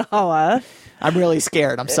Kurosawa. I'm really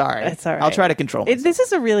scared. I'm sorry. It's all right. I'll try to control myself. This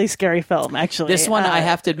is a really scary film, actually. This one, I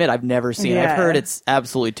have to admit, I've never seen. Yeah. I've heard it's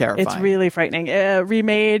absolutely terrifying. It's really frightening.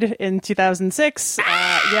 Remade in 2006.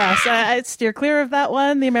 Yes, steer clear of that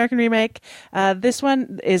one, the American remake. This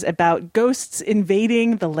one is about ghosts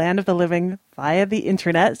invading the land of the living via the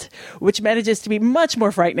internet, which manages to be much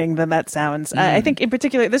more frightening than that sounds. I think in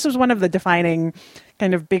particular, this was one of the defining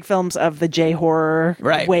kind of big films of the J-horror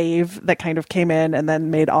wave that kind of came in and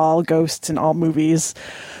then made all ghosts in all movies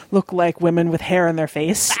look like women with hair in their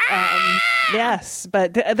face. Yes,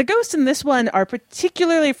 but the ghosts in this one are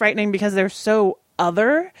particularly frightening because they're so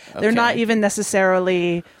other. They're not even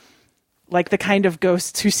necessarily like the kind of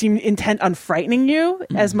ghosts who seem intent on frightening you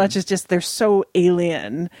as much as just they're so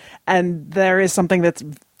alien, and there is something that's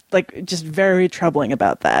like just very troubling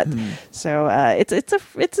about that. So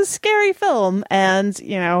it's a scary film, and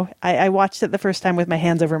you know I watched it the first time with my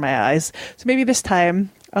hands over my eyes. So maybe this time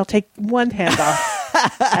I'll take one hand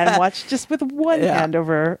off and watch just with one hand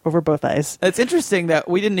over both eyes. It's interesting that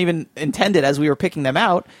we didn't even intend it as we were picking them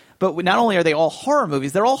out. But not only are they all horror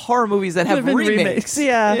movies, they're all horror movies that have remakes.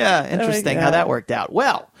 Yeah, interesting how that worked out.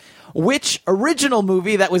 Well, which original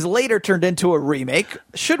movie that was later turned into a remake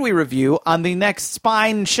should we review on the next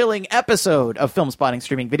spine-chilling episode of Film Spotting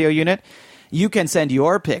Streaming Video Unit? You can send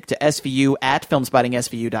your pick to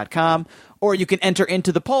svu@filmspottingsvu.com, or you can enter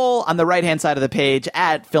into the poll on the right-hand side of the page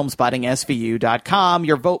at filmspottingsvu.com.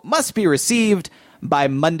 Your vote must be received by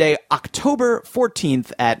Monday, October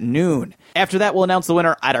 14th at noon. After that, we'll announce the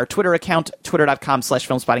winner at our Twitter account,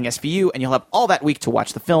 twitter.com/filmspottingsvu, and you'll have all that week to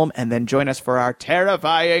watch the film and then join us for our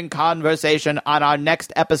terrifying conversation on our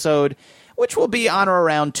next episode, which will be on or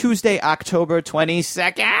around Tuesday, October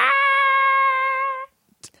 22nd.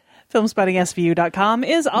 Filmspottingsvu.com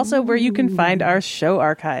is also where you can find our show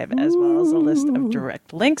archive, as well as a list of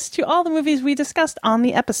direct links to all the movies we discussed on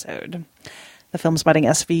the episode. The Filmspotting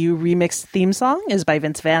SVU remixed theme song is by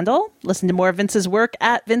Vince Vandal. Listen to more of Vince's work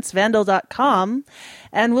at vincevandal.com.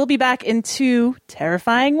 And we'll be back in 2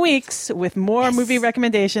 terrifying weeks with more movie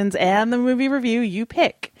recommendations and the movie review you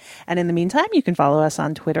pick. And in the meantime, you can follow us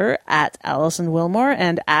on Twitter at Allison Wilmore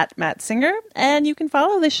and at Matt Singer. And you can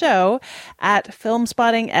follow the show at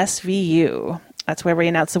Filmspotting SVU. That's where we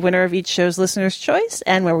announce the winner of each show's listener's choice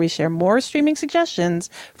and where we share more streaming suggestions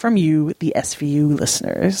from you, the SVU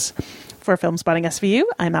listeners. For Filmspotting SVU,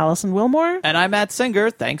 I'm Allison Wilmore. And I'm Matt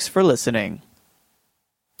Singer. Thanks for listening.